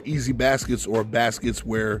could score easy baskets or baskets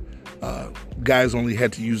where guys only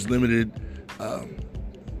had to use limited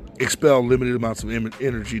expel limited amounts of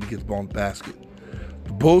energy to get the ball in the basket.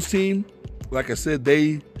 The Bulls team, like I said,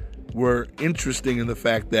 they were interesting in the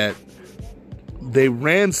fact that they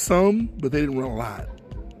ran some, but they didn't run a lot.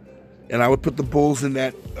 And I would put the Bulls in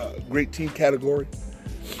that great team category.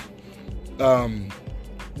 Now,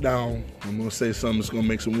 I'm going to say something that's going to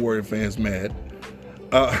make some Warrior fans mad.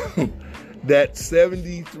 That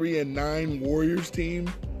 73-9 Warriors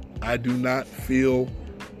team, I do not feel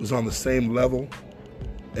was on the same level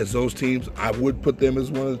as those teams. I would put them as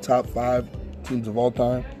one of the top 5 teams of all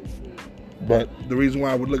time. But the reason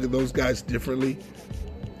why I would look at those guys differently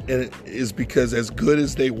is because as good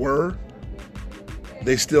as they were,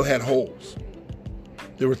 they still had holes.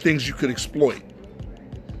 There were things you could exploit.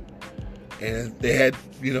 And they had,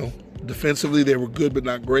 defensively they were good but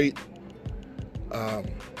not great.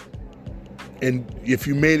 And if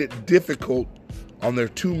you made it difficult on their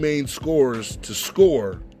 2 main scorers to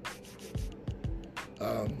score,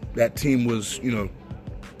 that team was,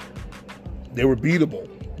 they were beatable,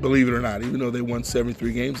 believe it or not, even though they won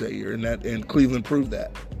 73 games that year, and Cleveland proved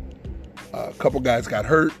that. A couple guys got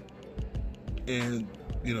hurt, and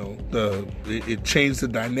it changed the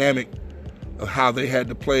dynamic of how they had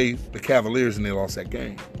to play the Cavaliers, and they lost that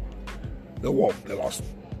game. They lost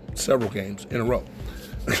several games in a row.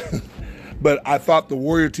 But I thought the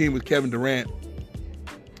Warrior team with Kevin Durant,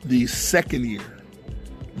 the second year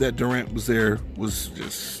that Durant was there, was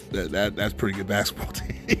just that's pretty good basketball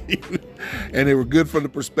team. And they were good from the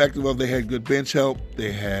perspective of they had good bench help.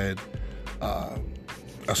 They had a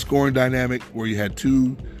scoring dynamic where you had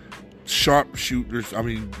 2 sharp shooters. I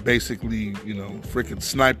mean, basically, freaking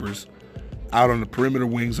snipers out on the perimeter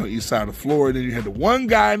wings on each side of the floor. And then you had the one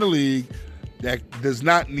guy in the league that does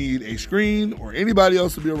not need a screen or anybody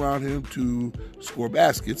else to be around him to score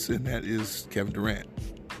baskets, and that is Kevin Durant.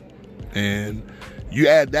 And you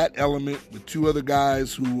add that element with 2 other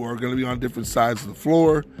guys who are going to be on different sides of the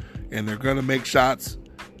floor, and they're going to make shots.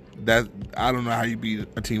 That I don't know how you beat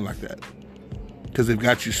a team like that, because they've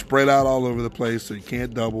got you spread out all over the place, so you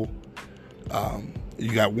can't double.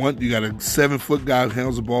 You got a 7-foot guy who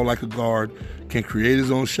handles the ball like a guard, can create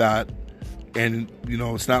his own shot, and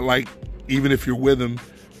it's not like, even if you're with him,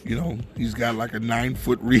 he's got like a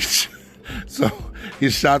 9-foot reach. So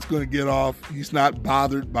his shot's going to get off. He's not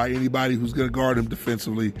bothered by anybody who's going to guard him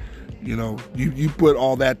defensively. You put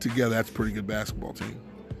all that together, that's a pretty good basketball team.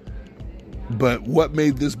 But what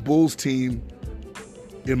made this Bulls team,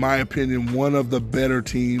 in my opinion, one of the better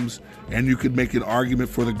teams, and you could make an argument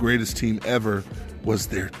for the greatest team ever, was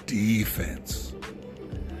their defense.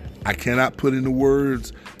 I cannot put into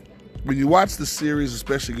words. When you watch the series,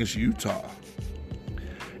 especially against Utah,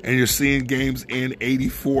 and you're seeing games in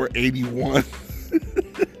 84, 81,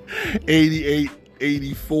 88,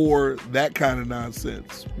 84, that kind of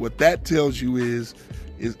nonsense, what that tells you is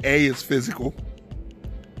A, it's physical.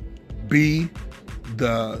 B,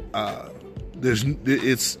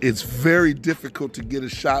 it's very difficult to get a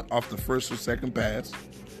shot off the first or second pass.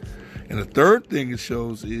 And the third thing it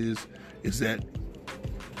shows is that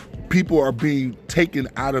people are being taken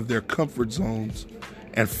out of their comfort zones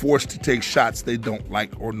and forced to take shots they don't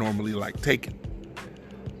like or normally like taking.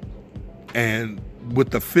 And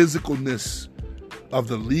with the physicalness of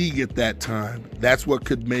the league at that time, that's what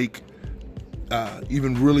could make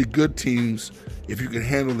even really good teams, if you can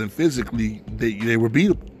handle them physically, they were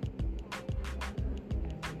beatable.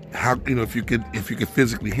 If you could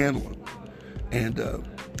physically handle them. And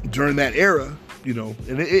during that era, and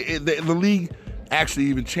the league actually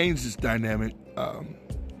even changed its dynamic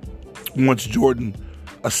once Jordan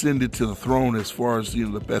ascended to the throne as far as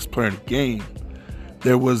the best player in the game.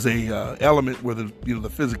 There was a element where the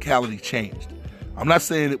physicality changed. I'm not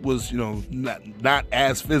saying it was not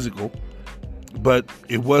as physical, but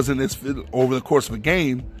it wasn't as over the course of a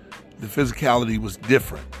game. The physicality was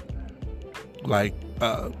different. Like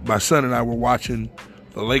my son and I were watching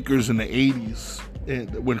the Lakers in the 80s,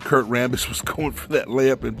 and when Kurt Rambis was going for that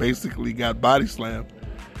layup and basically got body slammed.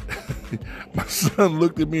 My son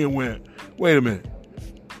looked at me and went, "Wait a minute.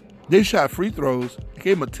 They shot free throws,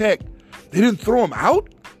 gave him a tech. They didn't throw him out?"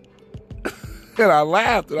 And I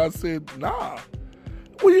laughed and I said, "Nah.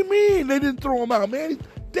 What do you mean they didn't throw him out, man?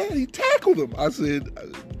 Dad, he tackled him." I said,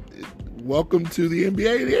 "Welcome to the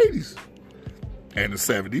NBA in the 80s and the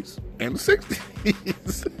 70s and the 60s.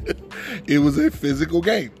 It was a physical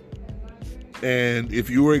game. And if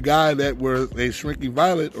you were a guy that was a shrinking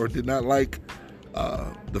violet or did not like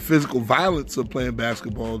the physical violence of playing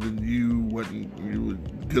basketball, then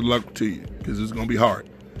good luck to you, because it's going to be hard.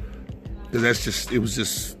 Because it was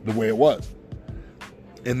just the way it was.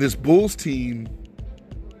 And this Bulls team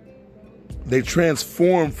they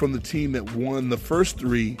transformed from the team that won the first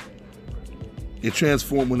three. It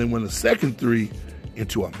transformed when they won the second three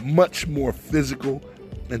into a much more physical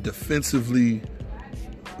and defensively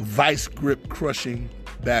vice grip crushing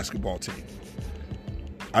basketball team.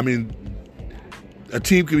 I mean, a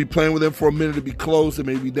team could be playing with them for a minute to be close and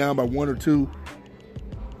maybe down by 1 or 2,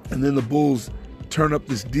 and then the Bulls turn up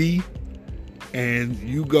this D, and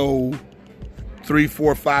you go 3,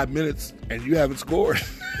 4, 5 minutes and you haven't scored.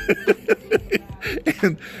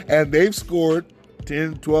 and they've scored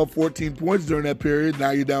 10, 12, 14 points during that period.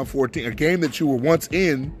 Now you're down 14. A game that you were once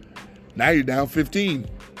in, now you're down 15.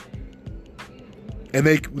 And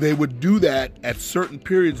they would do that at certain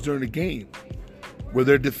periods during the game where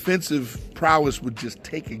their defensive prowess would just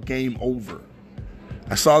take a game over.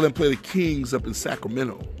 I saw them play the Kings up in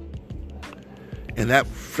Sacramento, and that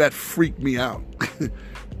freaked me out.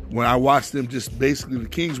 When I watched them, just basically the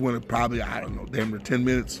Kings went probably, damn near 10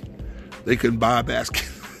 minutes. They couldn't buy a basket.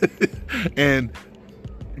 And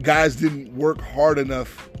guys didn't work hard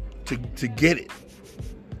enough to get it.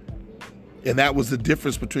 And that was the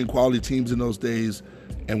difference between quality teams in those days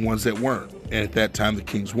and ones that weren't. And at that time, the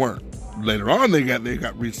Kings weren't. Later on, they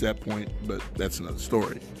got reached that point, but that's another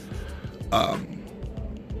story.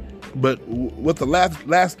 But what the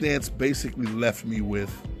last dance basically left me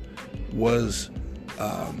with was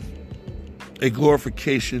a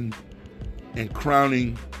glorification and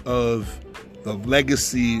crowning of the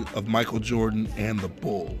legacy of Michael Jordan and the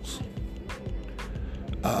Bulls.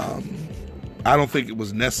 I don't think it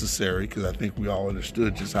was necessary, because I think we all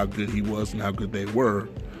understood just how good he was and how good they were.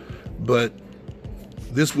 But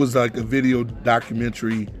this was like a video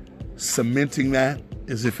documentary cementing that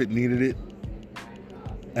as if it needed it.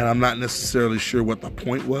 And I'm not necessarily sure what the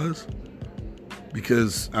point was,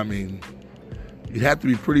 because, I mean, you'd have to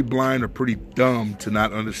be pretty blind or pretty dumb to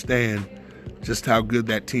not understand just how good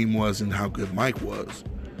that team was and how good Mike was.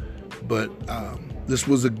 But this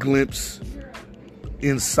was a glimpse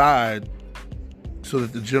inside so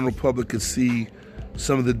that the general public could see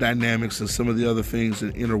some of the dynamics and some of the other things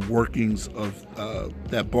and inner workings of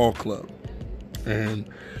that ball club. And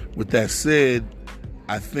with that said,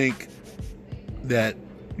 I think that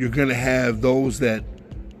you're going to have those that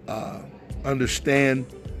understand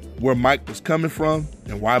where Mike was coming from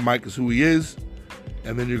and why Mike is who he is.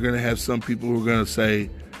 And then you're going to have some people who are going to say,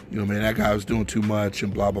 man, that guy was doing too much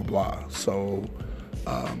and blah, blah, blah. So,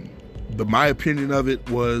 but my opinion of it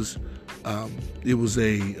was, it was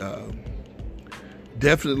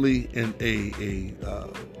definitely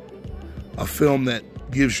a film that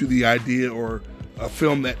gives you the idea, or a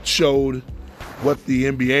film that showed what the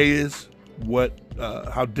NBA is,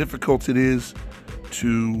 how difficult it is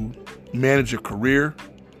to manage a career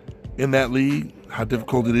in that league, how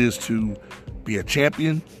difficult it is to be a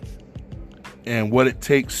champion, and what it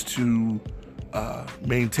takes to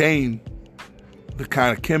maintain the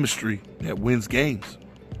kind of chemistry that wins games.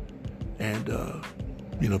 And,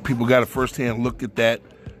 people got a firsthand look at that,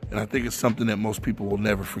 and I think it's something that most people will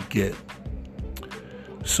never forget.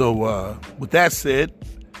 So with that said,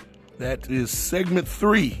 that is segment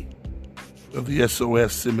 3 of the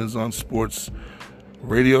SOS Simmons on Sports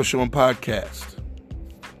radio show and podcast.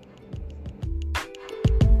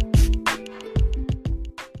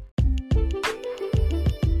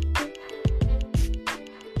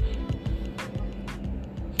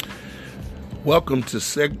 Welcome to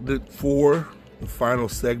segment 4, the final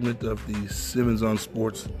segment of the Simmons on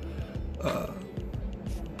Sports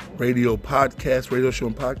radio show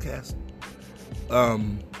and podcast.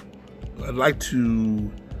 I'd like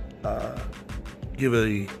to give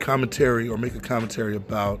a commentary, or make a commentary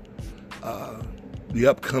about the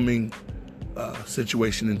upcoming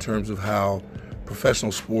situation in terms of how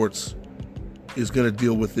professional sports is going to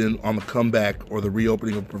deal with on the comeback or the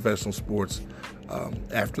reopening of professional sports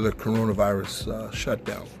after the coronavirus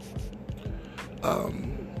shutdown.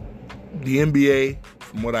 The NBA,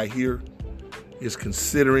 from what I hear, is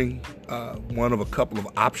considering one of a couple of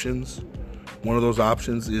options. One of those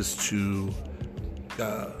options is to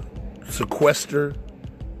sequester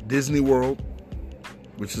Disney World,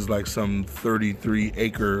 which is like some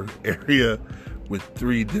 33-acre area with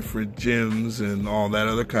 3 different gyms and all that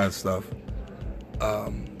other kind of stuff,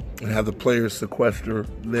 and have the players sequester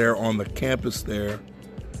there on the campus there,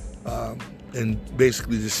 and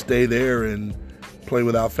basically just stay there and play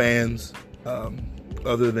without fans,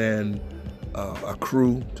 other than a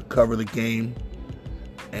crew to cover the game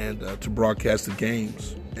and to broadcast the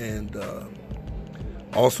games. And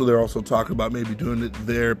also, they're also talking about maybe doing it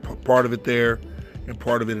there, part of it there, and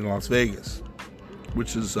part of it in Las Vegas,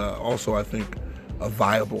 which is also, I think, a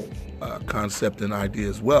viable concept and idea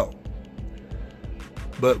as well.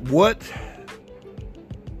 But what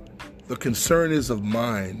the concern is of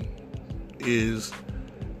mine is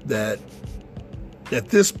that at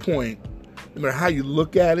this point, no matter how you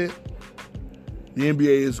look at it, the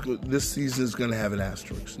NBA this season is going to have an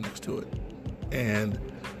asterisk next to it. And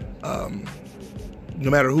no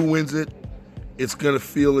matter who wins it, it's going to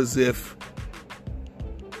feel as if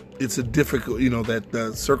it's a difficult, that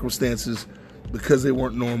the circumstances, because they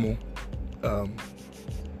weren't normal,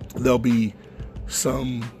 there'll be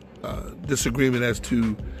some disagreement as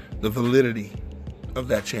to the validity of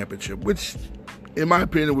that championship, which, in my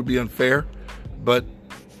opinion, would be unfair, but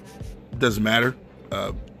it doesn't matter.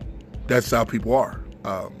 That's how people are.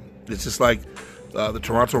 It's just like the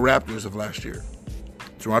Toronto Raptors of last year.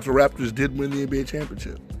 Toronto Raptors did win the NBA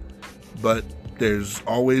championship, but there's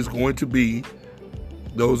always going to be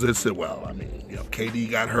those that say, well,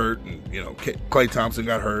 KD got hurt, and Klay Thompson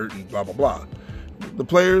got hurt, and blah blah blah. The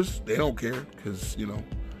players, they don't care because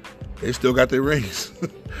they still got their rings.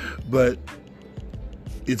 But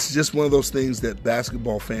it's just one of those things that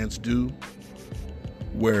basketball fans do,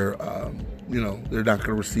 where they're not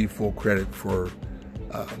going to receive full credit for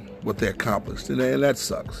what they accomplished, and that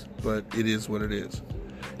sucks. But it is what it is,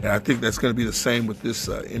 and I think that's going to be the same with this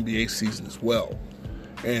NBA season as well.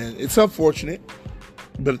 And it's unfortunate,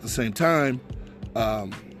 but at the same time,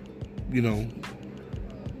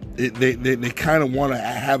 they kind of want to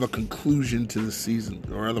have a conclusion to the season,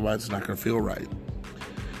 or otherwise it's not going to feel right.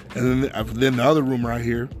 And then the other rumor I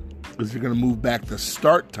hear is they're going to move back the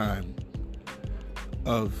start time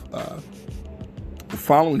of the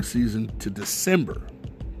following season to December,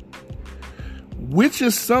 which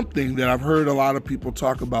is something that I've heard a lot of people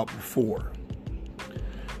talk about before,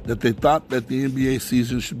 that they thought that the NBA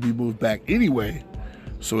season should be moved back anyway,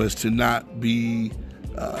 so as to not be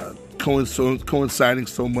coinciding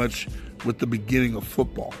so much with the beginning of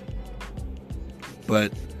football.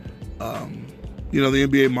 But, the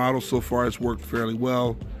NBA model so far has worked fairly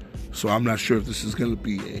well, so I'm not sure if this is going to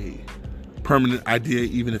be a permanent idea,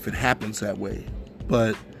 even if it happens that way.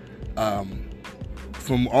 But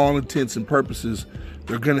from all intents and purposes,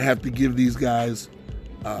 they're going to have to give these guys,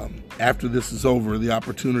 after this is over, the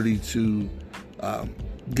opportunity to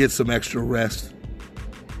get some extra rest.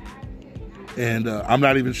 And I'm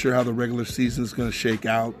not even sure how the regular season is going to shake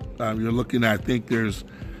out. You're looking at, I think there's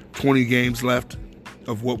 20 games left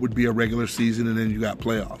of what would be a regular season, and then you got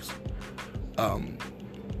playoffs.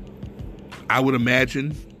 I would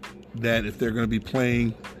imagine that if they're going to be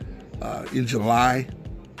playing in July,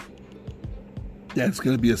 that's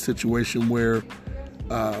going to be a situation where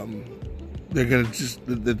they're going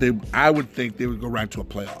to I would think they would go right to a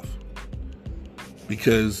playoff,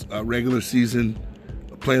 because regular season,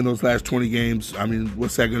 playing those last 20 games,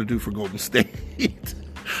 what's that going to do for Golden State?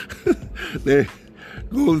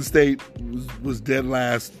 Golden State was dead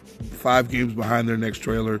last, 5 games behind their next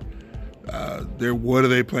trailer. What are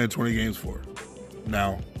they playing 20 games for?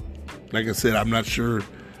 Now, like I said, I'm not sure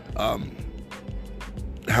how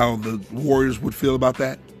the Warriors would feel about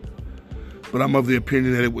that, but I'm of the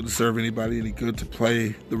opinion that it wouldn't serve anybody any good to play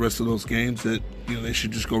the rest of those games, that they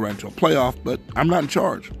should just go right into a playoff. But I'm not in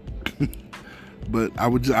charge. But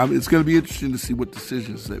it's going to be interesting to see what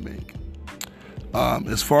decisions they make.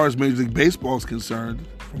 As far as Major League Baseball is concerned,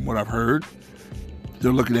 from what I've heard,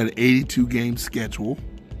 they're looking at an 82-game schedule,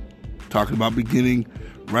 talking about beginning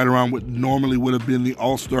right around what normally would have been the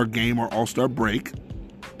All-Star game or All-Star break,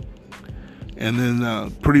 and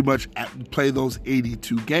then pretty much play those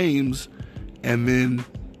 82 games and then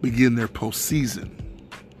begin their postseason.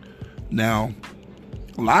 Now,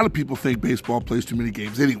 a lot of people think baseball plays too many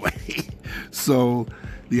games anyway. So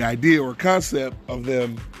the idea or concept of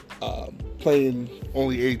them playing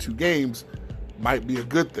only 82 games might be a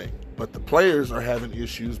good thing. But the players are having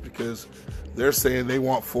issues because they're saying they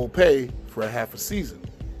want full pay for a half a season.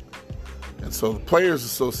 And so the Players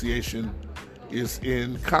Association is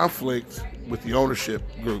in conflict with the ownership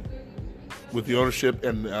group, with the ownership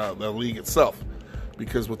and the league itself.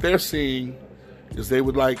 Because what they're seeing is they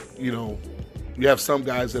would like, you have some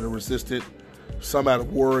guys that are resistant, some out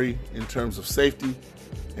of worry in terms of safety,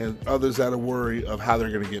 and others out of worry of how they're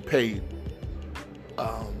going to get paid.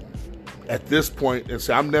 At this point, and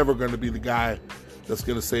so I'm never going to be the guy that's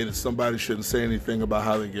going to say that somebody shouldn't say anything about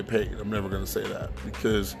how they get paid. I'm never going to say that,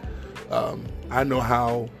 because I know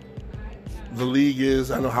how the league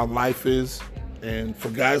is, I know how life is, and for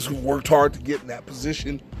guys who worked hard to get in that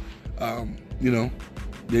position,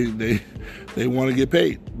 they want to get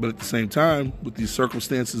paid. But at the same time, with these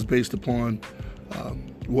circumstances based upon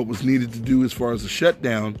what was needed to do as far as the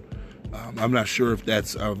shutdown, I'm not sure if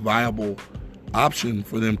that's a viable option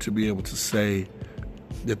for them to be able to say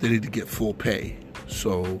that they need to get full pay.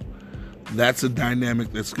 So That's a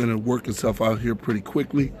dynamic that's going to work itself out here pretty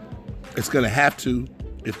quickly. It's going to have to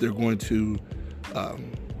if they're going to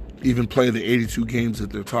even play the 82 games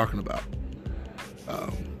that they're talking about.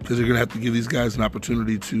 Because they're going to have to give these guys an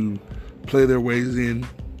opportunity to play their ways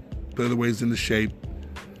into shape.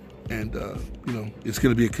 And, it's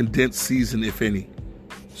going to be a condensed season, if any.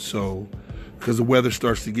 So, because the weather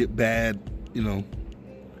starts to get bad,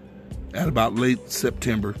 at about late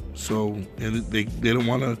September. So, and they don't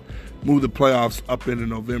want to move the playoffs up into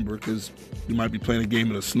November because you might be playing a game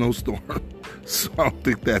in a snowstorm. So I don't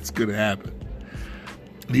think that's going to happen.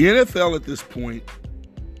 The NFL at this point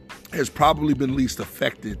has probably been least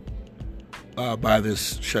affected by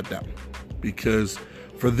this shutdown because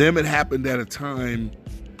for them it happened at a time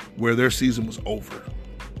where their season was over.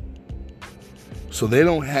 So they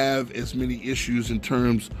don't have as many issues in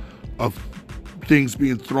terms of things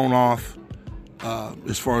being thrown off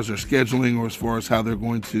as far as their scheduling or as far as how they're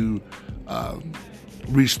going to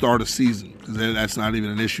restart a season, because that's not even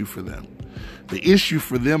an issue for them. The issue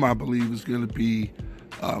for them, I believe, is going to be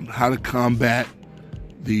how to combat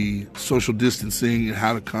the social distancing and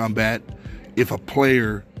how to combat if a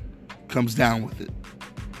player comes down with it.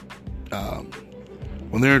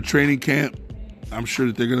 When they're in training camp, I'm sure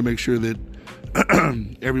that they're going to make sure that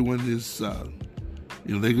everyone is, they're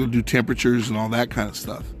going to do temperatures and all that kind of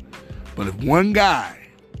stuff. But if one guy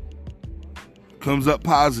comes up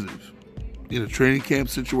positive in a training camp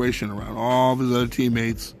situation around all of his other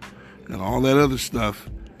teammates and all that other stuff,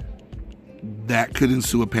 that could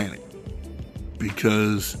ensue a panic.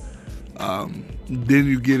 Because then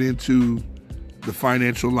you get into the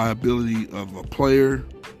financial liability of a player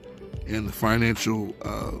and the financial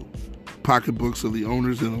pocketbooks of the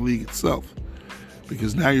owners and the league itself.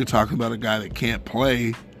 Because now you're talking about a guy that can't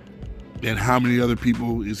play, and how many other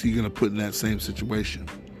people is he going to put in that same situation?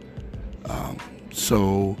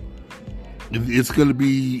 So it's going to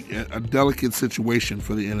be a delicate situation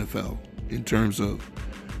for the NFL in terms of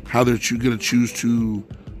how they're going to choose to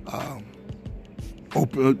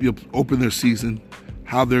open their season,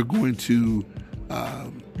 how they're going to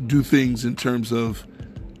do things in terms of,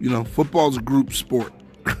 football's a group sport.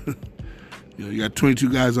 You got 22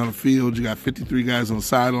 guys on the field, you got 53 guys on the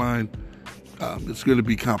sideline. It's going to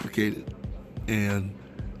be complicated. And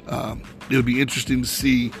it'll be interesting to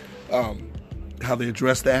see how they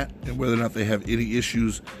address that and whether or not they have any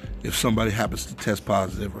issues if somebody happens to test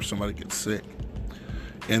positive or somebody gets sick.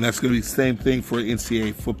 And that's going to be the same thing for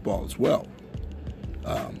NCAA football as well.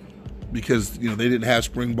 Because, they didn't have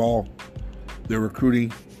spring ball. Their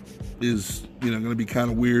recruiting is, going to be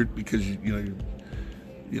kind of weird because,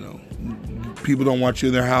 people don't want you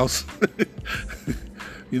in their house,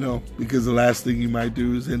 because the last thing you might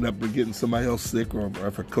do is end up getting somebody else sick, or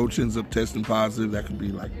if a coach ends up testing positive, that could be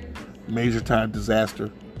like major time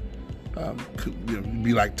disaster.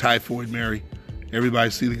 Be like Typhoid Mary. Everybody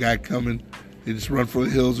see the guy coming, they just run for the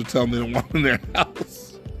hills or tell them they don't want him in their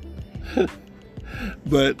house.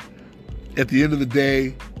 But at the end of the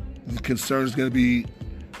day, the concern is going to be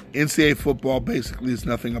NCAA football basically is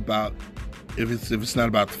nothing about if it's not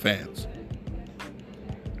about the fans.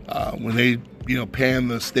 When they pan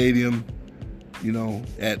the stadium,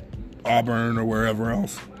 at Auburn or wherever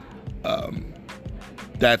else,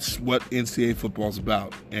 that's what NCAA football is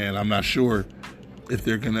about. And I'm not sure if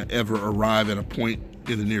they're going to ever arrive at a point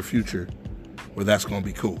in the near future where that's going to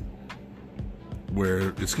be cool, where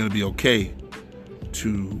it's going to be okay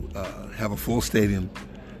to have a full stadium,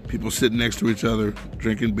 people sitting next to each other,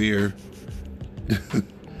 drinking beer,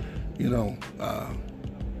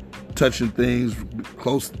 touching things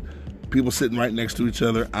close, people sitting right next to each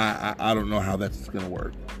other. I don't know how that's going to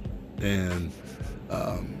work. And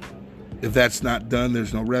if that's not done,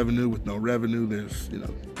 there's no revenue. With no revenue, there's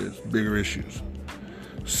bigger issues.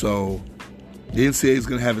 So the NCAA is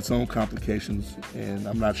going to have its own complications, and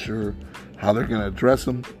I'm not sure how they're going to address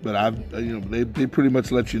them. But they pretty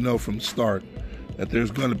much let you know from the start that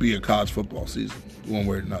there's going to be a college football season one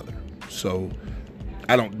way or another. So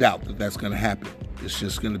I don't doubt that that's going to happen. It's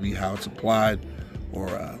just going to be how it's applied or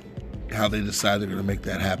how they decide they're going to make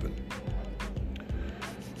that happen.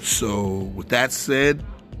 So with that said,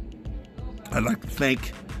 I'd like to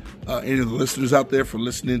thank any of the listeners out there for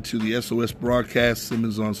listening to the SOS broadcast,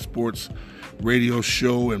 Simmons on Sports radio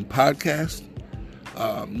show and podcast.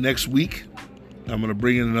 Next week, I'm going to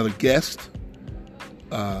bring in another guest.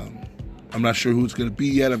 I'm not sure who it's going to be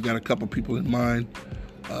yet. I've got a couple people in mind.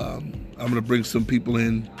 I'm going to bring some people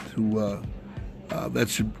in who that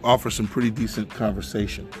should offer some pretty decent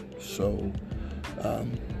conversation. So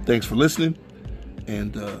thanks for listening,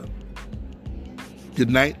 and good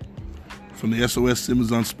night from the SOS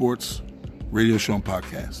Simmons on Sports radio show and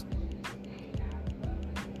podcast.